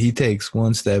step,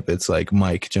 it's like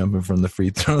Mike jumping from the free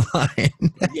throw line.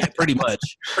 Yeah, pretty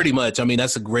much.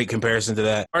 That's a great comparison to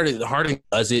that. Harden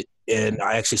does it, and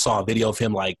I actually saw a video of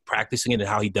him like practicing it and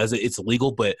how he does it. It's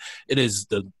illegal, but it is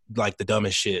the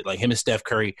dumbest shit. Like him and Steph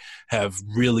Curry have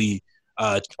really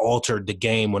altered the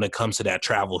game when it comes to that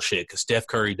travel shit. Because Steph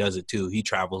Curry does it too. He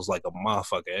travels like a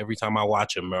motherfucker every time I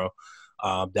watch him, bro.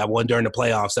 That one during the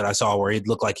playoffs that I saw where it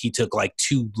looked like he took like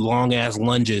 2 long-ass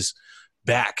lunges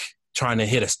back trying to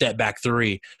hit a step-back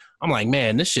 3. I'm like,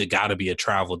 man, this shit got to be a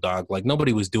travel, dog. Like,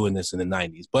 nobody was doing this in the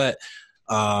 90s. But,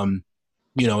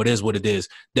 it is what it is.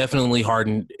 Definitely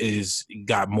Harden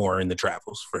got more in the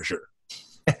travels, for sure.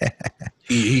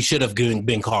 He should have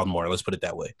been called more. Let's put it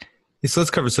that way. So let's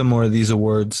cover some more of these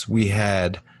awards. We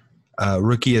had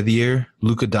Rookie of the Year.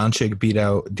 Luka Doncic beat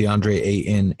out DeAndre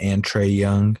Ayton and Trae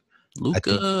Young.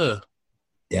 Luka.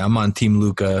 Yeah, I'm on Team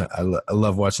Luka. I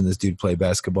love watching this dude play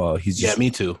basketball. He's just me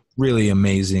too. Really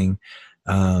amazing.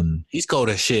 He's cold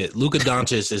as shit. Luka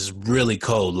Doncic is really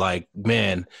cold. Like,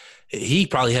 man, he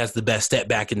probably has the best step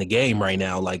back in the game right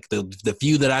now. Like the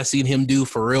few that I've seen him do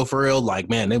for real, like,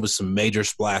 man, there was some major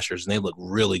splashers and they look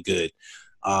really good.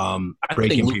 I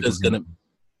think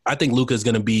Luka's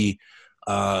gonna be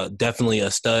definitely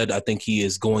a stud. I think he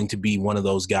is going to be one of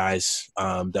those guys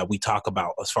that we talk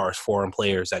about as far as foreign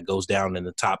players that goes down in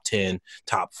the top 10,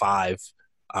 top 5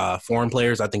 foreign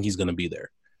players. I think he's going to be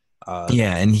there.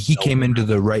 And he came into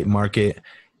the right market.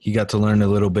 He got to learn a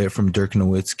little bit from Dirk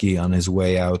Nowitzki on his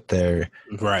way out there.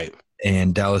 Right.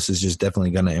 And Dallas is just definitely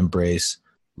going to embrace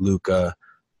Luka.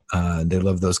 They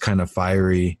love those kind of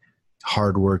fiery,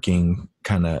 hardworking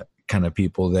kind of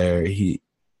people there.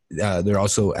 They're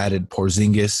also added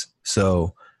Porzingis,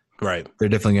 so Right. they're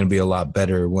definitely going to be a lot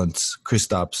better once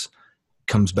Kristaps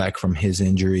comes back from his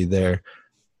injury there.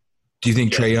 Do you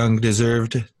think Trae Young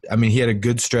deserved? I mean, he had a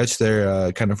good stretch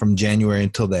there, kind of from January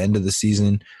until the end of the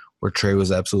season, where Trae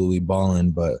was absolutely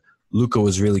balling, but Luka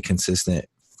was really consistent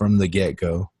from the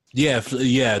get-go.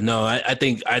 No, I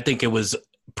think it was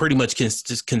pretty much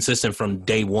consistent from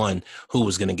day one who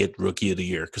was going to get Rookie of the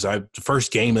Year, because the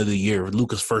first game of the year,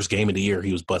 Luka's first game of the year,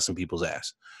 he was busting people's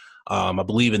ass. I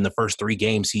believe in the first 3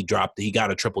 games he got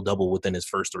a triple-double within his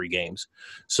first 3 games.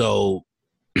 So,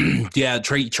 yeah,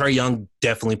 Trae Young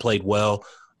definitely played well.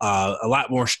 A lot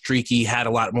more streaky, had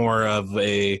a lot more of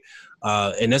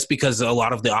and that's because a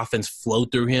lot of the offense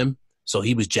flowed through him. So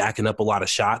he was jacking up a lot of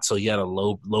shots. So he had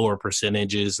lower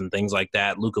percentages and things like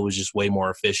that. Luka was just way more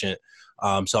efficient.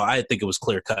 So I think it was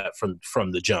clear cut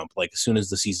from the jump. Like as soon as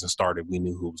the season started, we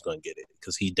knew who was going to get it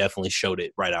because he definitely showed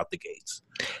it right out the gates.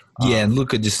 Yeah, and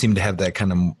Luka just seemed to have that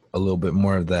kind of a little bit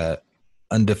more of that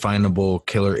undefinable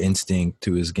killer instinct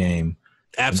to his game.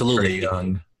 Absolutely. Trae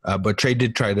Young. But Trae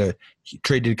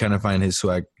did kind of find his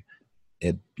swag,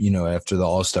 after the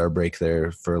All-Star break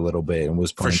there for a little bit, and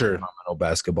was playing phenomenal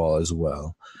basketball as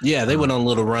well. Yeah, they went on a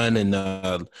little run, and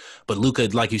but Luka,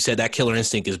 like you said, that killer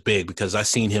instinct is big because I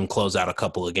seen him close out a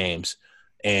couple of games,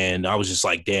 and I was just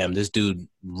like, damn, this dude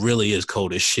really is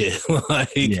cold as shit.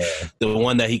 The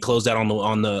one that he closed out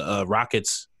on the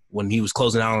Rockets, when he was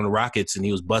closing out on the Rockets and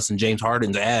he was busting James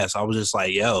Harden's ass, I was just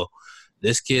like, yo,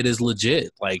 this kid is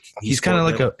legit. Like he's kind of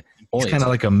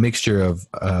like a mixture of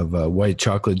white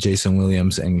chocolate Jason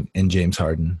Williams and James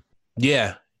Harden.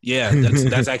 Yeah,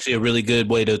 that's actually a really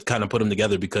good way to kind of put him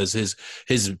together because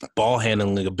his ball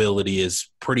handling ability is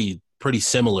pretty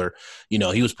similar.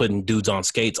 He was putting dudes on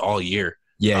skates all year.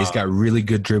 Yeah, he's got really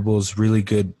good dribbles, really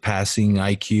good passing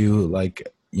IQ,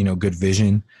 good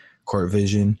vision, court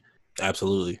vision.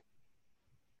 Absolutely.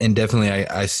 And definitely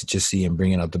I just see him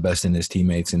bringing out the best in his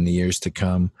teammates in the years to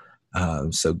come.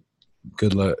 So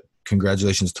good luck.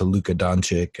 Congratulations to Luka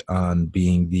Doncic on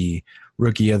being the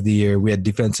Rookie of the Year. We had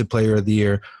Defensive Player of the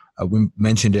Year. We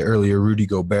mentioned it earlier, Rudy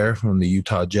Gobert from the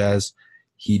Utah Jazz.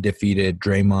 He defeated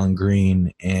Draymond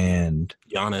Green and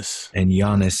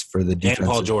Giannis for the defense. And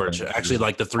Paul George. Actually,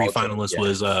 like the 3 finalists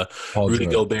was Rudy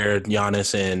Gobert,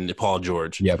 Giannis, and Paul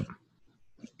George. Yep.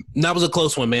 And that was a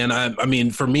close one, man. I mean,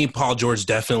 for me, Paul George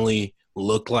definitely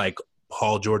looked like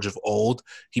Paul George of old.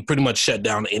 He pretty much shut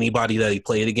down anybody that he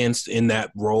played against in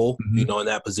that role, in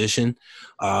that position.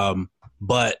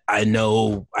 But I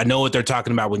know what they're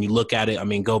talking about when you look at it. I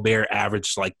mean, Gobert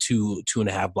averaged like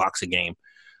 2.5 blocks a game.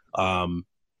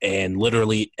 And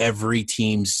literally every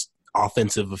team's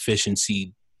offensive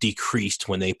efficiency decreased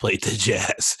when they played the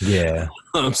Jazz. Yeah.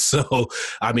 So,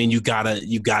 I mean, you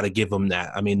gotta give them that.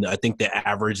 I mean, I think the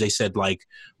average, they said like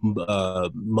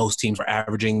most teams were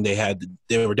averaging. They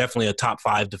were definitely a top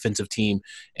 5 defensive team,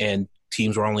 and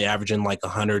teams were only averaging like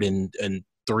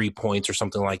 103 points or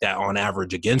something like that on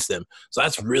average against them. So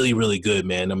that's really, really good,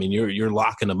 man. I mean, you're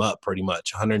locking them up pretty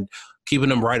much. Keeping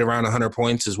them right around 100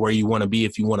 points is where you want to be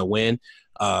if you want to win.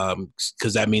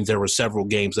 Because that means there were several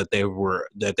games that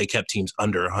they kept teams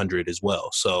under 100 as well.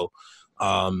 So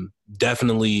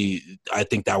definitely, I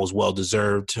think that was well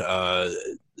deserved.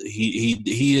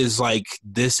 He is like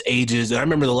this ages. I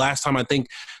remember the last time, I think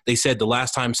they said the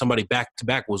last time somebody back to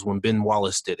back was when Ben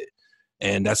Wallace did it,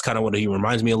 and that's kind of what he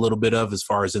reminds me a little bit of as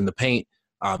far as in the paint.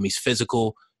 He's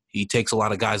physical. He takes a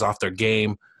lot of guys off their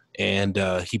game. And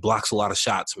he blocks a lot of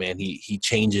shots, man. He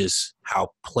changes how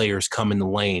players come in the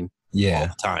lane all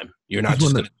the time. You're not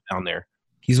just going to go down there.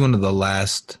 He's one of the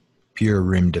last pure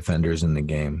rim defenders in the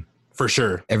game. For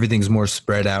sure. Everything's more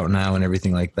spread out now and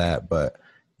everything like that. But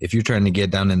if you're trying to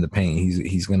get down in the paint,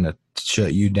 he's going to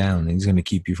shut you down. He's going to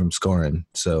keep you from scoring.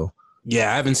 So,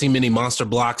 yeah, I haven't seen many monster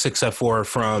blocks except for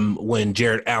from when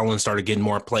Jared Allen started getting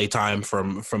more play time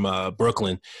from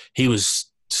Brooklyn. He was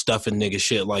stuffing nigga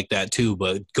shit like that too,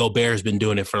 but Gobert's been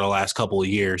doing it for the last couple of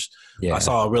years. I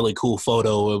saw a really cool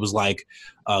photo. It was like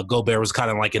Gobert was kind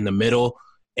of like in the middle,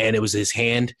 and it was his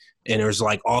hand, and there was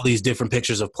like all these different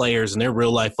pictures of players, and they're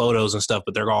real life photos and stuff,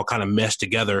 but they're all kind of meshed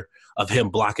together of him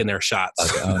blocking their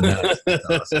shots. Oh, nice. That's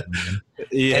awesome, man.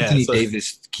 Yeah, Anthony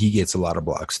Davis, he gets a lot of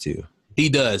blocks too. He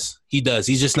does.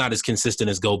 He's just not as consistent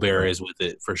as Gobert is with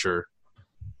it, for sure.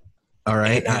 All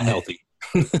right. And not healthy.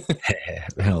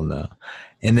 Hell no.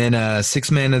 And then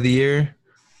Sixth Man of the Year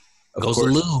goes to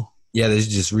Lou. Yeah, they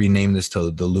should just rename this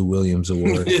to the Lou Williams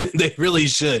Award. They really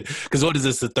should. Because what is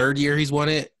this, the 3rd year he's won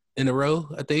it in a row,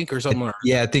 I think, or something?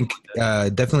 Yeah, I think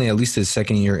definitely at least his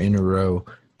 2nd year in a row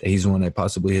that he's won it,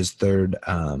 possibly his third.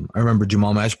 I remember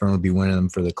Jamal Mashburn would be winning them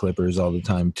for the Clippers all the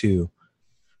time too.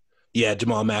 Yeah,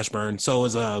 Jamal Mashburn. So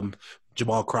is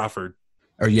Jamal Crawford.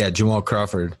 Jamal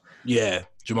Crawford. Yeah,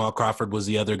 Jamal Crawford was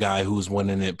the other guy who was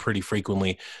winning it pretty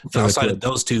frequently. Outside of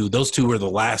those two were the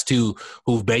last two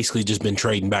who've basically just been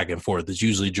trading back and forth. It's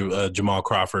usually Jamal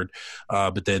Crawford.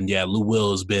 But then, Lou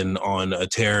Will has been on a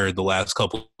tear the last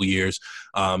couple of years.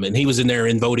 And he was in there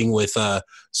in voting with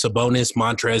Sabonis,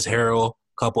 Montrezl Harrell,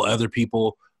 a couple other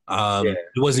people. It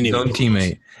wasn't even his own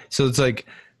teammate. So it's like,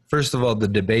 first of all, the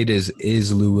debate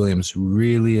is Lou Williams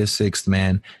really a sixth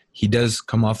man? He does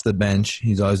come off the bench.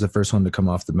 He's always the first one to come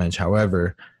off the bench.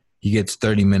 However, he gets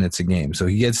 30 minutes a game. So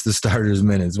he gets the starters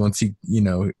minutes. Once he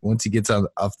gets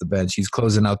off the bench, he's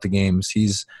closing out the games.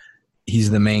 He's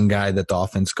the main guy that the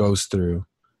offense goes through.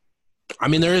 I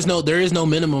mean, there is no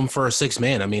minimum for a sixth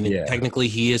man. I mean, technically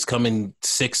he is coming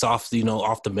six off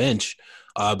the bench.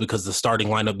 Because the starting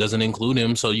lineup doesn't include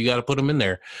him, so you got to put him in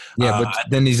there. Yeah, but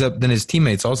then he's up. Then his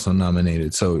teammates also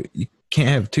nominated, so you can't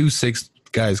have 2 sixth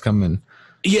guys coming.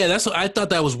 Yeah, I thought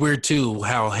that was weird too.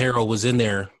 How Harrell was in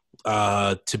there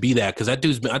to be that, because that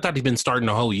dude's I thought he'd been starting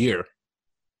the whole year.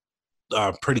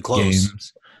 Pretty close.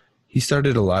 Games. He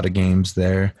started a lot of games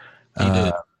there. He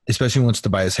did. Especially once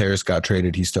Tobias Harris got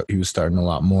traded, he was starting a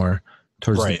lot more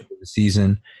towards the end of the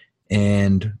season,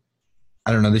 and.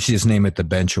 I don't know. They should just name it the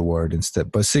bench award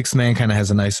instead. But sixth man kind of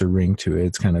has a nicer ring to it.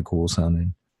 It's kind of cool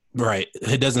sounding. Right.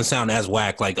 It doesn't sound as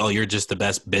whack like, oh, you're just the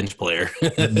best bench player.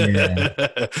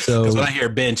 Yeah. So when I hear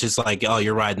bench, it's like, oh,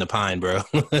 you're riding the pine, bro.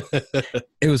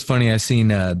 It was funny. I seen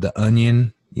The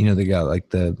Onion. They got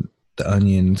like the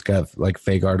Onion's got like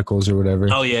fake articles or whatever.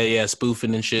 Oh, yeah.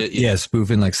 Spoofing and shit. Yeah,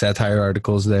 spoofing like satire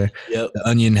articles there. Yep. The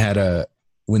Onion had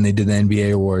when they did the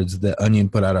NBA awards, The Onion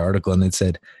put out an article and it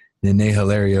said, Nene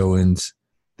Hilario wins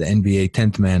the NBA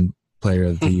 10th man player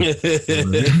of the year.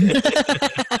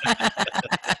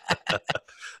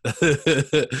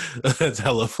 That's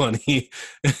hella funny.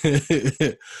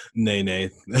 Nene.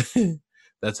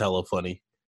 That's hella funny.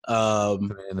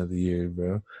 Man of the year,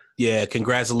 bro. Yeah,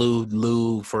 congrats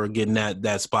Lou for getting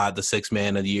that spot, the sixth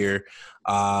man of the year.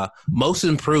 Most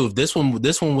improved. This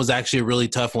one was actually a really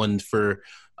tough one for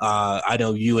I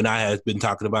know you and I have been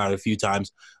talking about it a few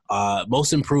times.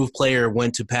 Most improved player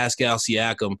went to Pascal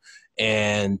Siakam,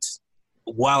 and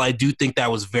while I do think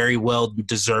that was very well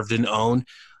deserved and owned,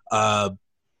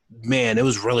 man, it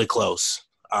was really close.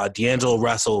 D'Angelo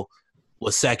Russell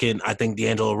was second. I think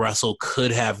D'Angelo Russell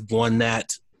could have won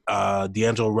that.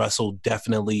 D'Angelo Russell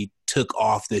definitely took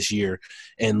off this year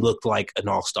and looked like an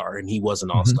all-star, and he was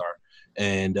an all-star.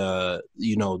 And,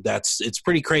 it's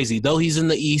pretty crazy. Though he's in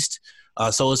the East,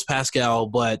 so is Pascal,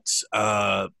 but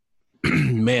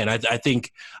man, I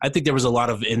think there was a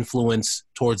lot of influence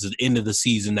towards the end of the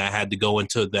season that had to go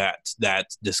into that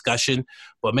discussion.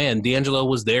 But man, D'Angelo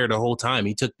was there the whole time.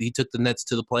 He took the Nets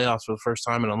to the playoffs for the first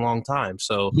time in a long time.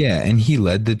 So yeah, and he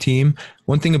led the team.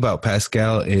 One thing about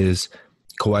Pascal is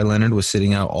Kawhi Leonard was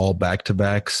sitting out all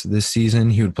back-to-backs this season.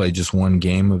 He would play just one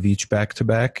game of each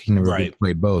back-to-back. He never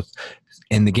played both.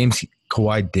 And the games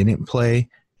Kawhi didn't play,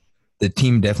 the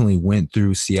team definitely went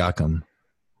through Siakam.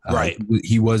 Right.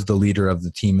 He was the leader of the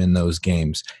team in those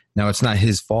games. Now, it's not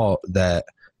his fault that,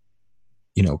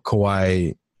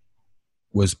 Kawhi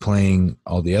was playing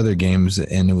all the other games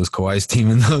and it was Kawhi's team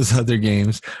in those other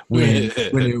games. When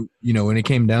it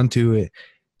came down to it,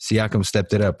 Siakam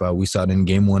stepped it up. We saw it in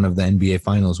game 1 of the NBA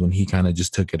Finals when he kind of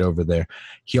just took it over there.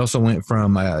 He also went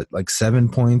from 7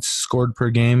 points scored per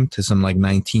game to some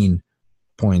 19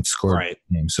 points scored per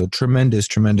game. So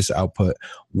tremendous output,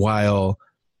 while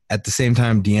at the same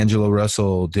time, D'Angelo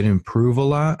Russell did improve a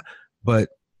lot, but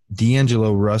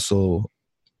D'Angelo Russell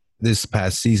this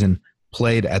past season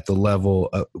played at the level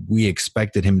we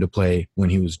expected him to play when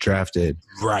he was drafted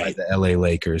by the LA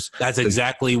Lakers. That's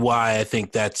exactly why I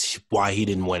think that's why he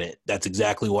didn't win it. That's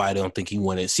exactly why I don't think he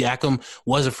won it. Siakam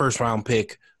was a first-round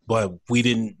pick, but we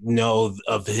didn't know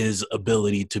of his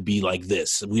ability to be like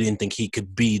this. We didn't think he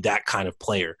could be that kind of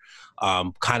player,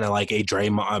 kind of like a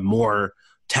Draymond, more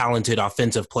talented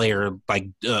offensive player, like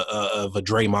of a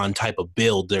Draymond type of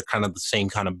build. They're kind of the same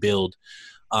kind of build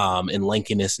and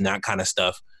lankiness and that kind of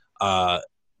stuff.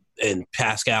 And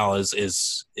Pascal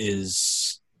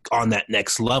is on that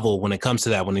next level when it comes to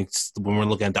that. When we're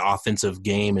looking at the offensive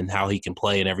game and how he can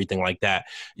play and everything like that.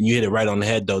 And you hit it right on the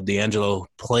head, though. D'Angelo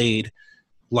played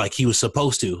like he was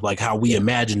supposed to, like how we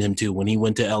imagined him to when he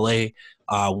went to LA.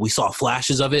 We saw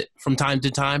flashes of it from time to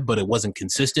time, but it wasn't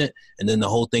consistent. And then the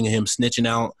whole thing of him snitching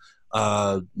out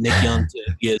Nick Young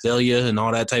to Azalea and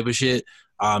all that type of shit,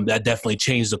 that definitely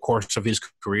changed the course of his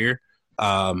career.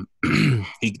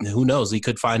 Who knows? He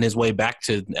could find his way back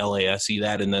to LA. I see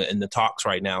that in the talks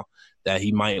right now that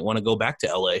he might want to go back to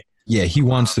LA. Yeah, he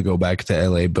wants to go back to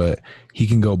LA, but he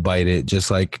can go bite it.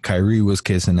 Just like Kyrie was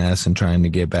kissing ass and trying to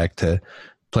get back to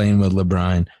playing with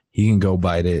LeBron. He can go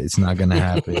bite it. It's not going to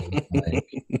happen.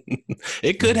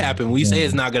 It could happen. We say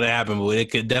it's not going to happen, but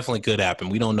it definitely could happen.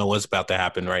 We don't know what's about to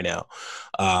happen right now.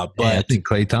 But I think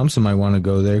Klay Thompson might want to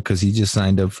go there because he just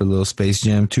signed up for a little Space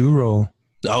Jam 2 role.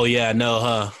 Oh, yeah, no,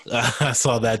 huh? I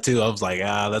saw that too. I was like,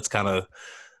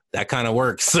 that kind of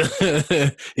works.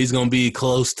 He's going to be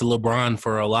close to LeBron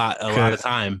for a lot of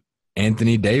time.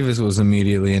 Anthony Davis was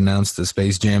immediately announced to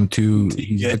Space Jam 2.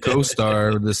 He's the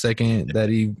co-star the second that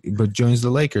he joins the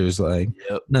Lakers. Like,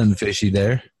 nothing fishy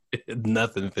there.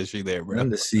 Nothing fishy there, bro.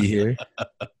 Nothing to see here.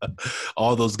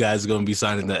 All those guys are going to be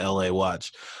signing to LA.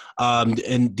 Watch.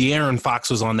 And De'Aaron Fox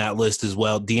was on that list as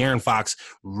well. De'Aaron Fox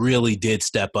really did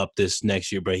step up this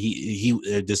next year, but he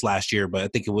this last year. But I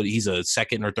think he's a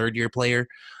second or third year player.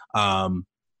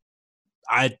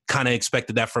 I kind of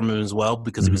expected that from him as well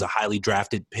because he was a highly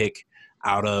drafted pick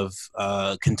out of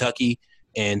Kentucky.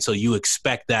 And so you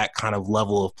expect that kind of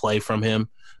level of play from him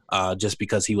just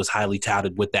because he was highly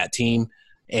touted with that team.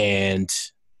 And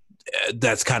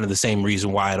that's kind of the same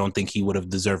reason why I don't think he would have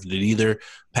deserved it either.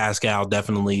 Pascal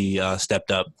definitely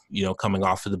stepped up, coming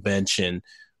off of the bench and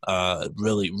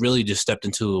really just stepped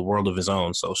into a world of his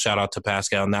own. So shout out to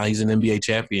Pascal. Now he's an NBA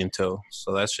champion too.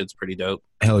 So that shit's pretty dope.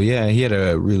 Hell yeah. He had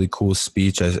a really cool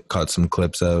speech I caught some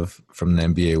clips of from the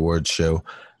NBA awards show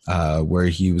where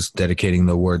he was dedicating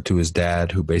the award to his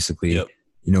dad, who basically,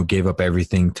 gave up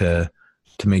everything to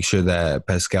make sure that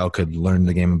Pascal could learn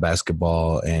the game of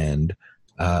basketball and,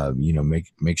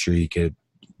 make sure he could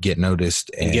get noticed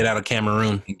and get out of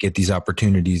Cameroon and get these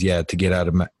opportunities. Yeah. To get out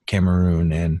of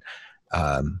Cameroon. And,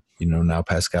 now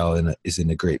Pascal is in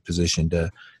a great position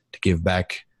to give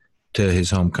back to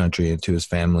his home country and to his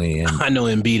family. And I know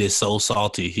Embiid is so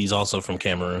salty. He's also from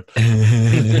Cameroon.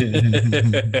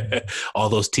 All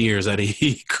those tears that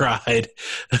he cried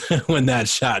when that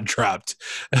shot dropped.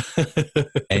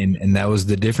 and that was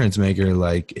the difference maker.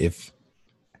 Like if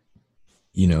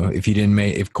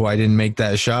Kawhi didn't make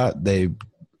that shot, they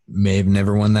may have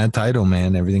never won that title,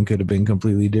 man. Everything could have been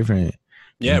completely different.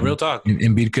 Yeah, real talk.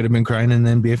 Embiid could have been crying in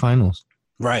the NBA Finals.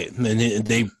 Right, and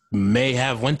they may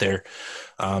have went there.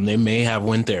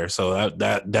 So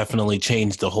that definitely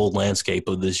changed the whole landscape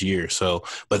of this year. So,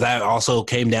 but that also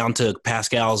came down to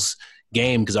Pascal's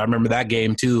game because I remember that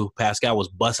game too. Pascal was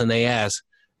busting their ass,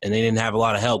 and they didn't have a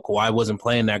lot of help. Kawhi wasn't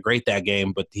playing that great that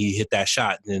game, but he hit that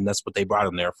shot, and that's what they brought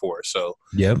him there for. So,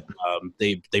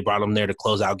 they brought him there to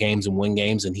close out games and win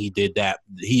games, and he did that.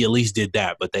 He at least did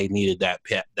that, but they needed that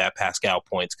Pascal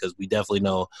points because we definitely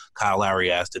know Kyle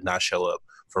Lowry ass did not show up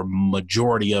for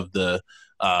majority of the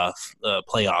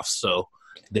playoffs. So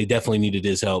they definitely needed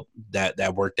his help.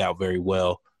 That worked out very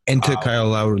well. And to Kyle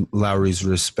Lowry's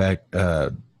respect,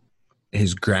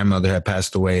 his grandmother had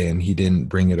passed away and he didn't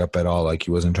bring it up at all. Like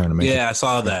he wasn't trying to make I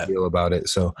saw that deal about it.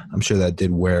 So I'm sure that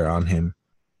did wear on him.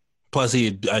 Plus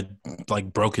he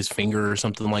broke his finger or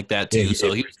something like that too. Yeah,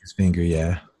 so his finger.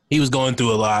 Yeah. He was going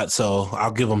through a lot, so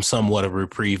I'll give him somewhat of a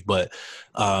reprieve. But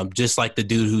just like the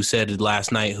dude who said it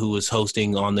last night who was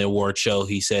hosting on the award show,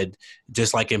 he said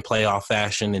just like in playoff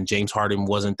fashion, and James Harden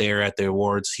wasn't there at the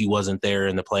awards, he wasn't there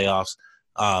in the playoffs.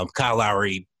 Kyle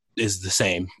Lowry is the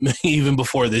same. Even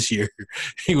before this year,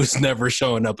 he was never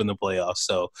showing up in the playoffs.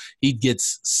 So he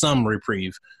gets some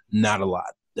reprieve, not a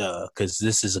lot, because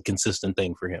this is a consistent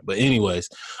thing for him. But anyways,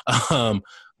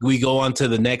 we go on to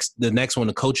the next one,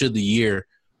 the Coach of the Year.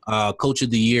 Coach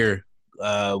of the Year,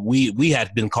 we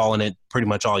had been calling it pretty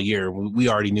much all year. We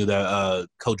already knew that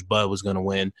Coach Bud was going to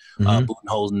win.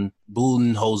 Budenholzer,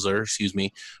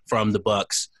 from the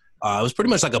Bucks. It was pretty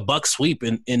much like a Bucks sweep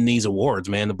in these awards,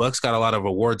 man. The Bucks got a lot of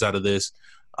awards out of this,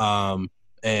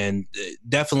 and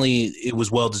definitely it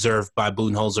was well deserved by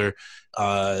Budenholzer.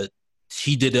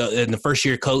 He did in the first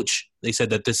year coach. They said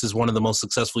that this is one of the most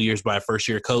successful years by a first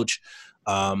year coach.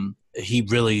 He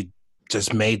really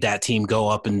just made that team go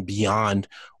up and beyond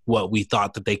what we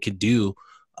thought that they could do,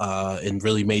 and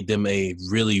really made them a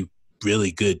really,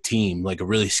 really good team, like a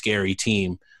really scary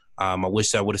team. I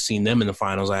wish I would have seen them in the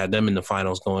finals. I had them in the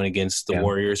finals going against the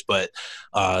Warriors, but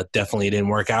definitely it didn't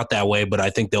work out that way. But I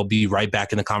think they'll be right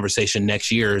back in the conversation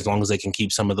next year as long as they can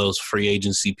keep some of those free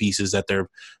agency pieces that they're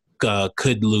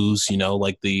could lose,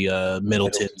 like the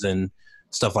Middletons and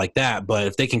stuff like that. But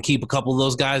if they can keep a couple of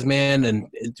those guys, man, and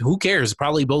who cares?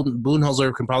 Probably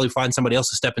Budenholzer can probably find somebody else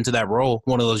to step into that role,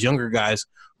 one of those younger guys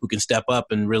who can step up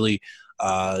and really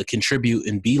contribute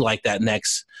and be like that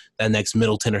next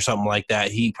Middleton or something like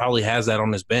that. He probably has that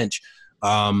on his bench.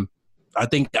 I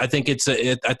think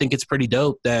it's pretty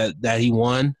dope that he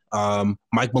won.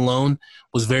 Mike Malone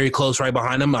was very close right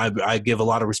behind him. I give a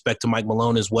lot of respect to Mike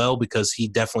Malone as well, because he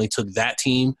definitely took that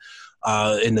team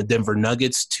in the Denver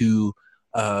Nuggets to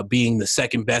being the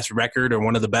second best record, or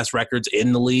one of the best records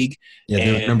in the league. Yeah,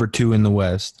 they were number 2 in the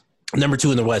West. Number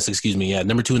 2 in the West, excuse me. Yeah,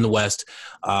 number 2 in the West,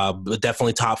 but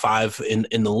definitely top 5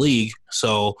 in the league.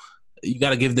 So you got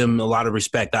to give them a lot of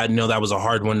respect. I know that was a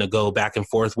hard one to go back and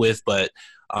forth with, but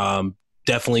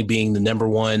definitely being the number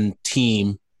 1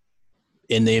 team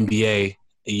in the NBA,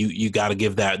 you got to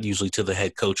give that usually to the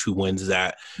head coach who wins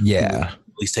that. Yeah.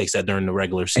 At least takes that during the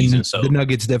regular season. And the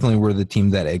Nuggets definitely were the team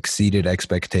that exceeded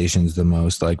expectations the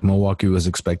most. Like, Milwaukee was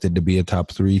expected to be a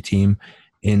top 3 team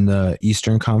in the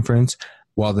Eastern Conference,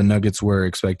 while the Nuggets were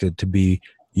expected to be,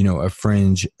 a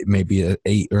fringe, maybe an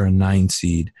 8 or a 9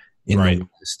 seed in the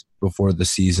West before the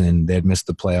season. They had missed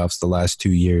the playoffs the last 2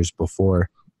 years before,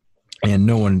 and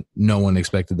no one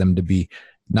expected them to be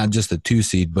not just a 2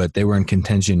 seed, but they were in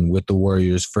contention with the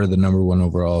Warriors for the number 1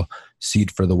 overall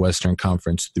seed for the Western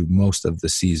Conference through most of the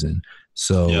season.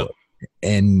 So,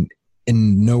 and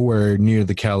nowhere near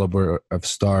the caliber of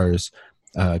stars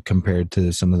compared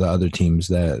to some of the other teams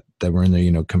that were in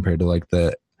there, compared to like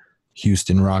the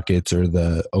Houston Rockets or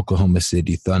the Oklahoma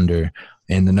City Thunder.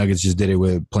 And the Nuggets just did it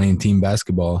with playing team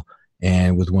basketball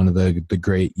and with one of the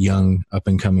great young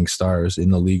up-and-coming stars in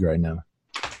the league right now.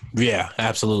 Yeah,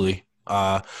 absolutely.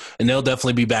 And they'll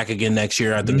definitely be back again next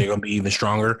year. I think they're going to be even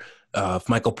stronger. If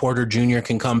Michael Porter Jr.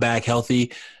 can come back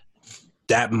healthy,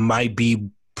 that might be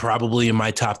probably in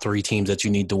my top 3 teams that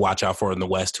you need to watch out for in the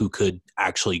West, who could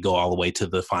actually go all the way to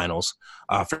the finals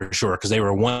for sure, because they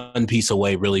were one piece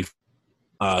away, really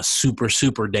super,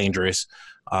 super dangerous.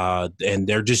 And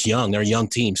they're just young. They're a young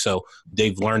team. So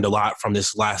they've learned a lot from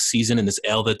this last season and this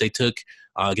L that they took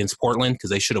against Portland,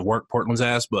 because they should have worked Portland's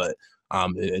ass, but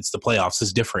it's the playoffs.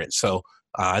 It's different. So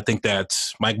I think that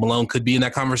Mike Malone could be in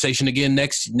that conversation again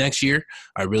next year.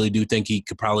 I really do think he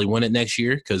could probably win it next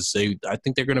year, because I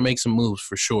think they're going to make some moves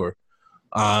for sure.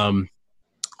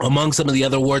 Among some of the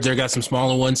other awards, I got some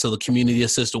smaller ones. So the Community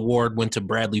Assist Award went to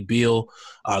Bradley Beal.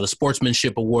 The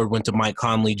Sportsmanship Award went to Mike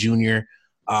Conley Jr.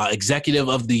 Executive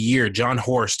of the Year, John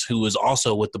Horst, who was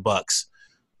also with the Bucks.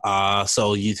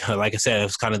 So like I said, it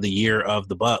was kind of the year of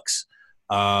the Bucks.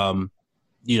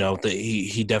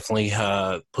 He definitely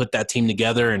put that team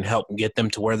together and helped get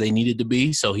them to where they needed to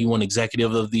be. So he won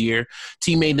Executive of the Year.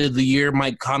 Teammate of the Year,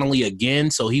 Mike Conley again.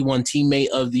 So he won Teammate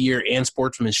of the Year and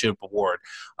Sportsmanship Award.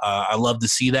 I love to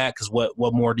see that, because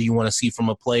what more do you want to see from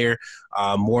a player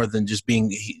more than just being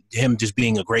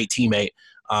a great teammate?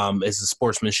 Is the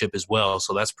sportsmanship as well.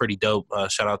 So that's pretty dope.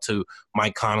 Shout out to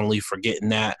Mike Conley for getting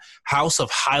that. House of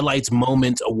Highlights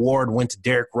Moment Award went to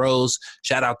Derrick Rose.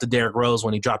 Shout out to Derrick Rose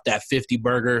when he dropped that 50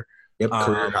 burger. Yep,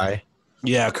 career high.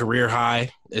 Yeah, career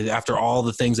high. After all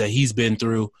the things that he's been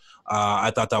through,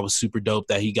 I thought that was super dope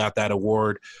that he got that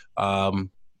award.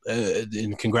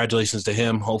 And congratulations to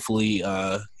him. Hopefully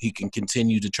he can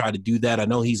continue to try to do that. I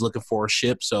know he's looking for a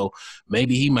ship, so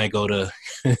maybe he might go to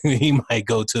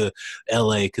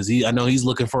LA, because I know he's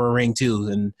looking for a ring too,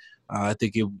 and I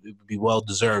think it would be well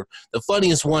deserved. The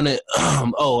funniest one, and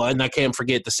I can't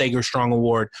forget the Sager Strong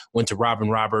Award went to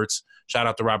Robin Roberts. Shout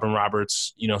out to Robin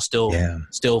Roberts.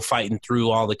 Still fighting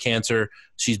through all the cancer.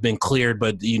 She's been cleared,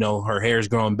 but her hair's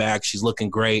growing back. She's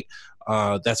looking great.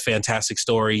 That's a fantastic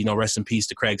story. Rest in peace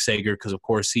to Craig Sager, because of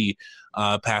course he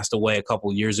passed away a couple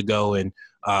of years ago, and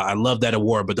I love that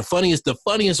award. But the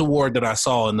funniest award that I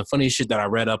saw, and the funniest shit that I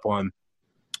read up on,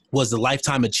 was the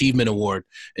Lifetime Achievement Award,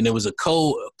 and it was a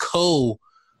co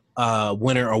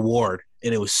winner award,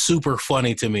 and it was super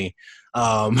funny to me.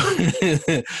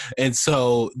 And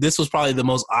so this was probably the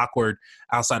most awkward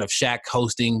outside of Shaq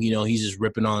hosting. He's just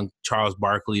ripping on Charles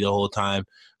Barkley the whole time.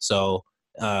 So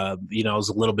it was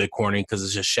a little bit corny, because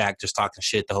it's just Shaq just talking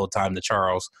shit the whole time to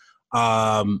Charles.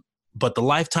 But the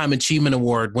Lifetime Achievement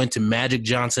Award went to Magic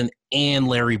Johnson and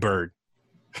Larry Bird.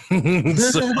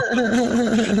 So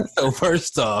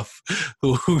first off,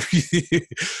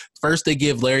 first they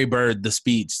give Larry Bird the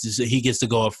speech. He gets to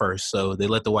go up first, so they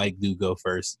let the white dude go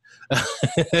first.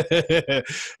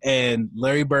 And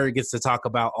Larry Bird gets to talk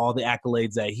about all the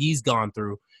accolades that he's gone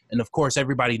through. And of course,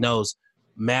 everybody knows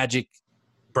Magic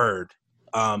Bird.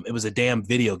 It was a damn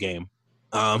video game.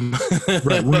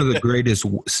 Right, one of the greatest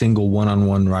single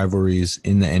one-on-one rivalries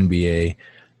in the NBA,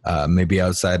 maybe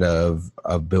outside of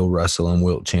Bill Russell and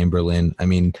Wilt Chamberlain. I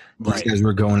mean, these guys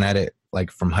were going at it like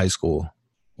from high school.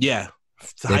 Yeah,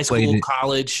 high school,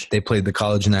 college. They played the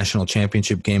college national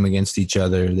championship game against each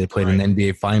other. They played an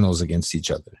NBA finals against each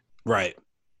other. Right.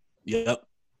 Yep.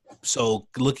 So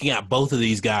looking at both of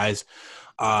these guys,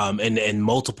 and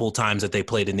multiple times that they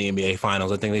played in the NBA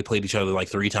Finals, I think they played each other like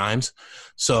 3 times.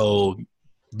 So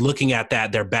looking at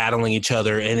that, they're battling each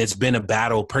other, and it's been a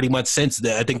battle pretty much since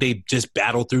that. I think they just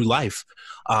battled through life.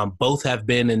 Both have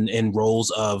been in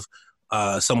roles of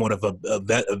somewhat of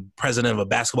a president of a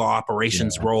basketball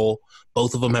operations role.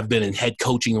 Both of them have been in head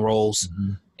coaching roles,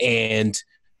 and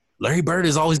Larry Bird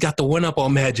has always got the one up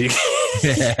on Magic.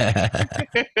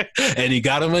 And he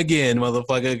got him again,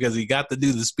 motherfucker, because he got to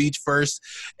do the speech first,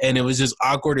 and it was just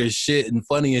awkward as shit and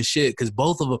funny as shit because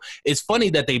both of them. It's funny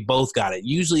that they both got it.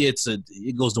 Usually it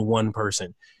goes to one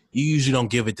person. You usually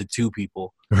don't give it to 2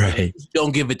 people. Right. You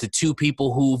don't give it to 2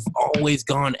 people who've always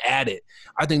gone at it.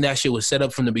 I think that shit was set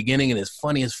up from the beginning, and it's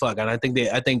funny as fuck. And I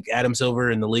think Adam Silver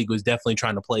in the league was definitely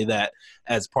trying to play that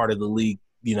as part of the league,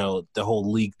 you know, the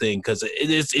whole league thing, because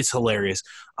it's hilarious.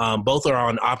 Both are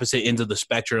on opposite ends of the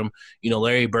spectrum. You know,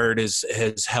 Larry Bird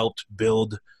has helped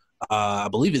build, I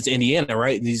believe it's Indiana,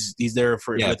 right? He's there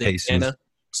for Indiana.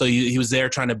 So he was there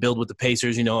trying to build with the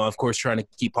Pacers, you know, of course, trying to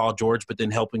keep Paul George, but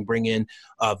then helping bring in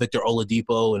Victor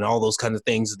Oladipo and all those kind of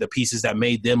things, the pieces that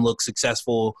made them look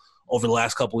successful over the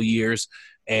last couple of years.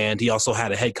 And he also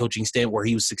had a head coaching stint where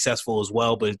he was successful as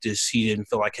well, but he didn't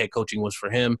feel like head coaching was for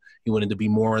him. He wanted to be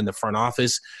more in the front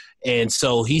office. And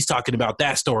so he's talking about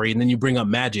that story. And then you bring up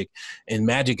Magic, and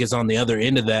Magic is on the other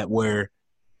end of that, where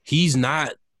he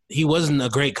wasn't a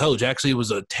great coach. Actually, it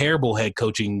was a terrible head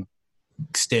coaching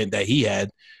stint that he had.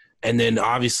 And then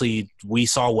obviously we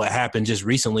saw what happened just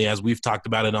recently, as we've talked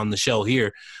about it on the show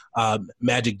here.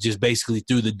 Magic just basically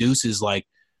threw the deuces like,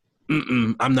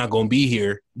 I'm not going to be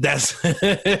here. That's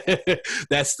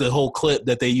that's the whole clip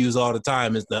that they use all the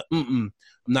time, is the I'm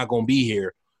not going to be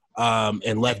here,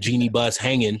 and left Jeannie Buss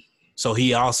hanging. So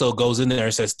he also goes in there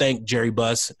and says, thank Jerry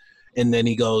Buss. And then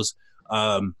he goes,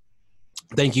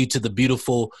 thank you to the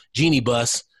beautiful Jeannie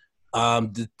Buss.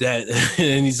 And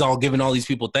he's all giving all these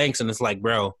people thanks, and it's like,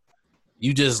 bro,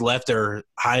 you just left her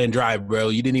high and dry, bro.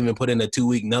 You didn't even put in a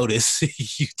 2-week notice.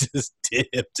 You just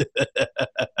dipped.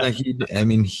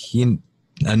 He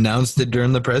announced it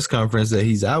during the press conference that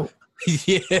he's out.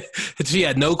 Yeah, she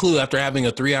had no clue after having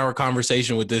a 3-hour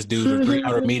conversation with this dude, a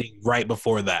 3-hour meeting right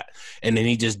before that, and then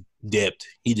he just dipped.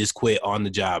 He just quit on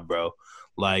the job, bro.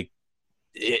 Like,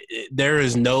 there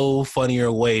is no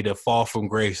funnier way to fall from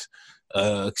grace,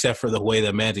 except for the way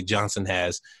that Magic Johnson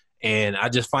has. And I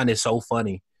just find it so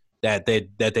funny that they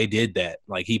did that.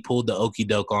 Like, he pulled the okie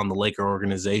doke on the Laker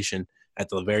organization at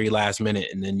the very last minute,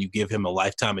 and then you give him a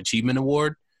Lifetime Achievement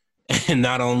Award. And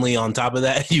not only on top of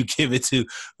that, you give it to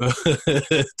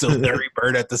Larry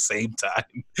Bird at the same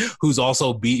time, who's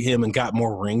also beat him and got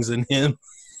more rings than him.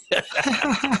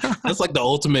 That's like the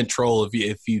ultimate troll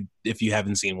if you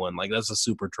haven't seen one. Like, that's a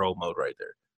super troll mode right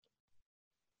there.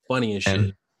 Funny as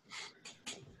shit.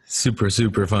 Super,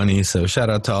 super funny. So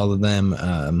shout out to all of them.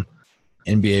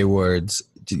 NBA awards,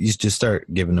 you just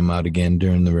start giving them out again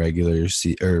during the regular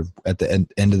or at the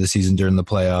end of the season during the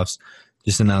playoffs.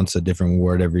 Just announce a different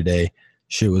award every day.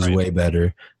 Shit was way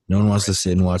better. No one wants to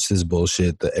sit and watch this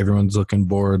bullshit. Everyone's looking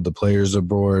bored. The players are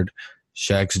bored.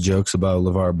 Shaq's jokes about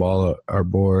LeVar Ball are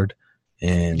bored.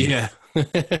 And yeah.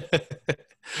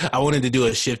 I wanted to do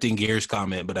a shifting gears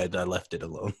comment, but I left it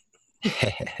alone.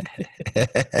 Shifting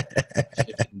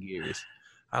gears.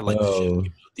 I like to shift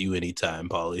with you anytime,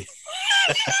 Paulie.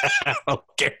 I don't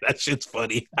care. That shit's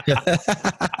funny.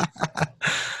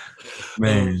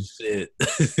 Man. Oh, shit.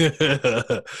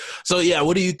 So yeah,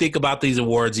 what do you think about these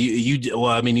awards? You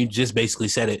just basically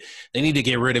said it. They need to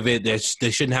get rid of it. They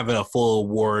shouldn't have a full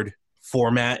award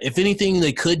format. If anything,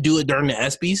 they could do it during the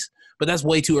ESPYs, but that's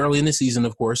way too early in the season,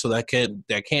 of course. So that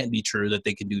can't be true that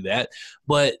they can do that.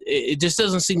 But it just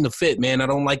doesn't seem to fit, man. I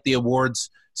don't like the awards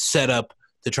set up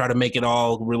to try to make it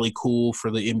all really cool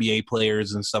for the NBA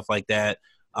players and stuff like that.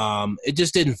 It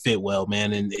just didn't fit well,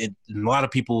 man. And a lot of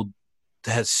people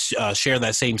share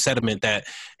that same sentiment that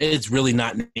it's really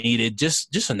not needed.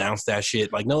 Just announce that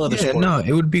shit like no other sport. No,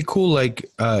 it would be cool. Like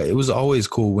it was always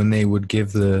cool when they would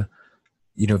give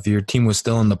if your team was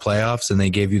still in the playoffs and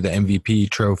they gave you the MVP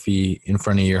trophy in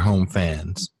front of your home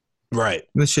fans. Right.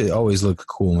 This shit always looked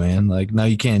cool, man. Like, now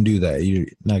you can't do that. You're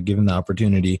not given the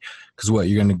opportunity because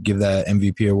you're going to give that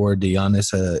MVP award to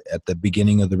Giannis at the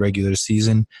beginning of the regular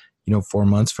season. 4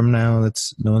 months from now,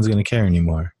 no one's going to care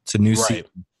anymore. It's a new season.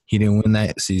 He didn't win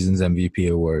that season's MVP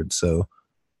award, so.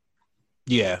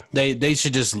 Yeah, they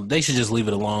should just leave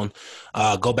it alone.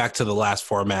 Go back to the last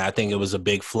format. I think it was a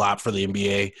big flop for the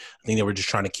NBA. I think they were just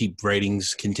trying to keep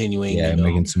ratings continuing. Yeah,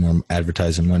 making some more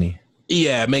advertising money.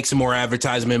 Yeah, make some more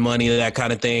advertisement money, that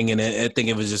kind of thing. And I think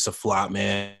it was just a flop,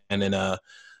 man. And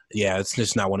yeah, it's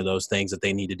just not one of those things that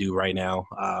they need to do right now.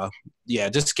 Yeah,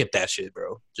 just skip that shit,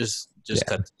 bro. Just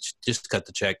cut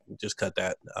the check. Just cut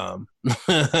that.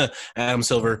 Adam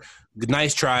Silver,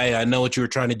 nice try. I know what you were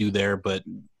trying to do there, but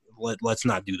let's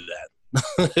not do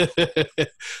that.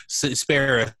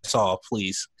 Spare us all,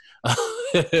 please.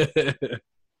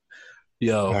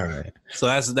 Yo, All right. so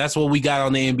that's what we got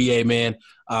on the NBA, man.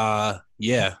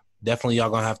 Yeah, definitely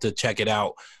y'all gonna have to check it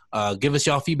out. Give us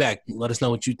y'all feedback. Let us know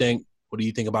what you think. What do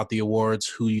you think about the awards?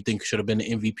 Who you think should have been the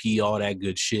MVP? All that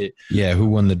good shit. Yeah, who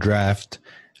won the draft?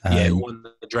 Who won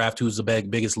the draft? Who's the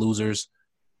biggest losers?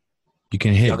 You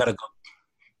can hit. Y'all gotta go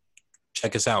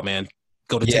check us out, man.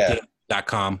 Go to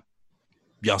techgame.com.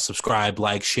 Y'all subscribe,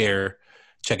 like, share.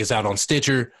 Check us out on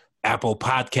Stitcher, Apple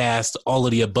Podcast, all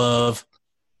of the above.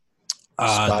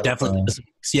 Definitely,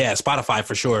 yeah, Spotify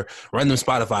for sure. Run them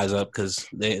Spotify's up because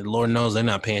Lord knows they're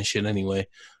not paying shit anyway.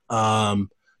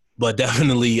 But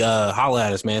definitely holla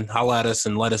at us, man. Holla at us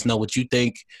and let us know what you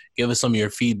think. Give us some of your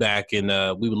feedback, and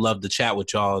we would love to chat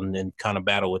with y'all and kind of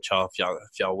battle with y'all if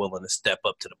y'all willing to step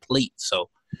up to the plate. So,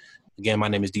 again, my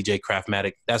name is DJ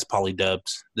Craftmatic. That's Pauly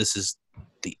Dubs. This is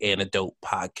the Antidote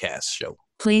Podcast Show.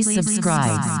 Please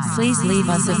subscribe. Please leave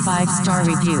us a 5-star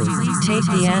review.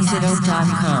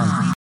 TakeTheAntidote.com.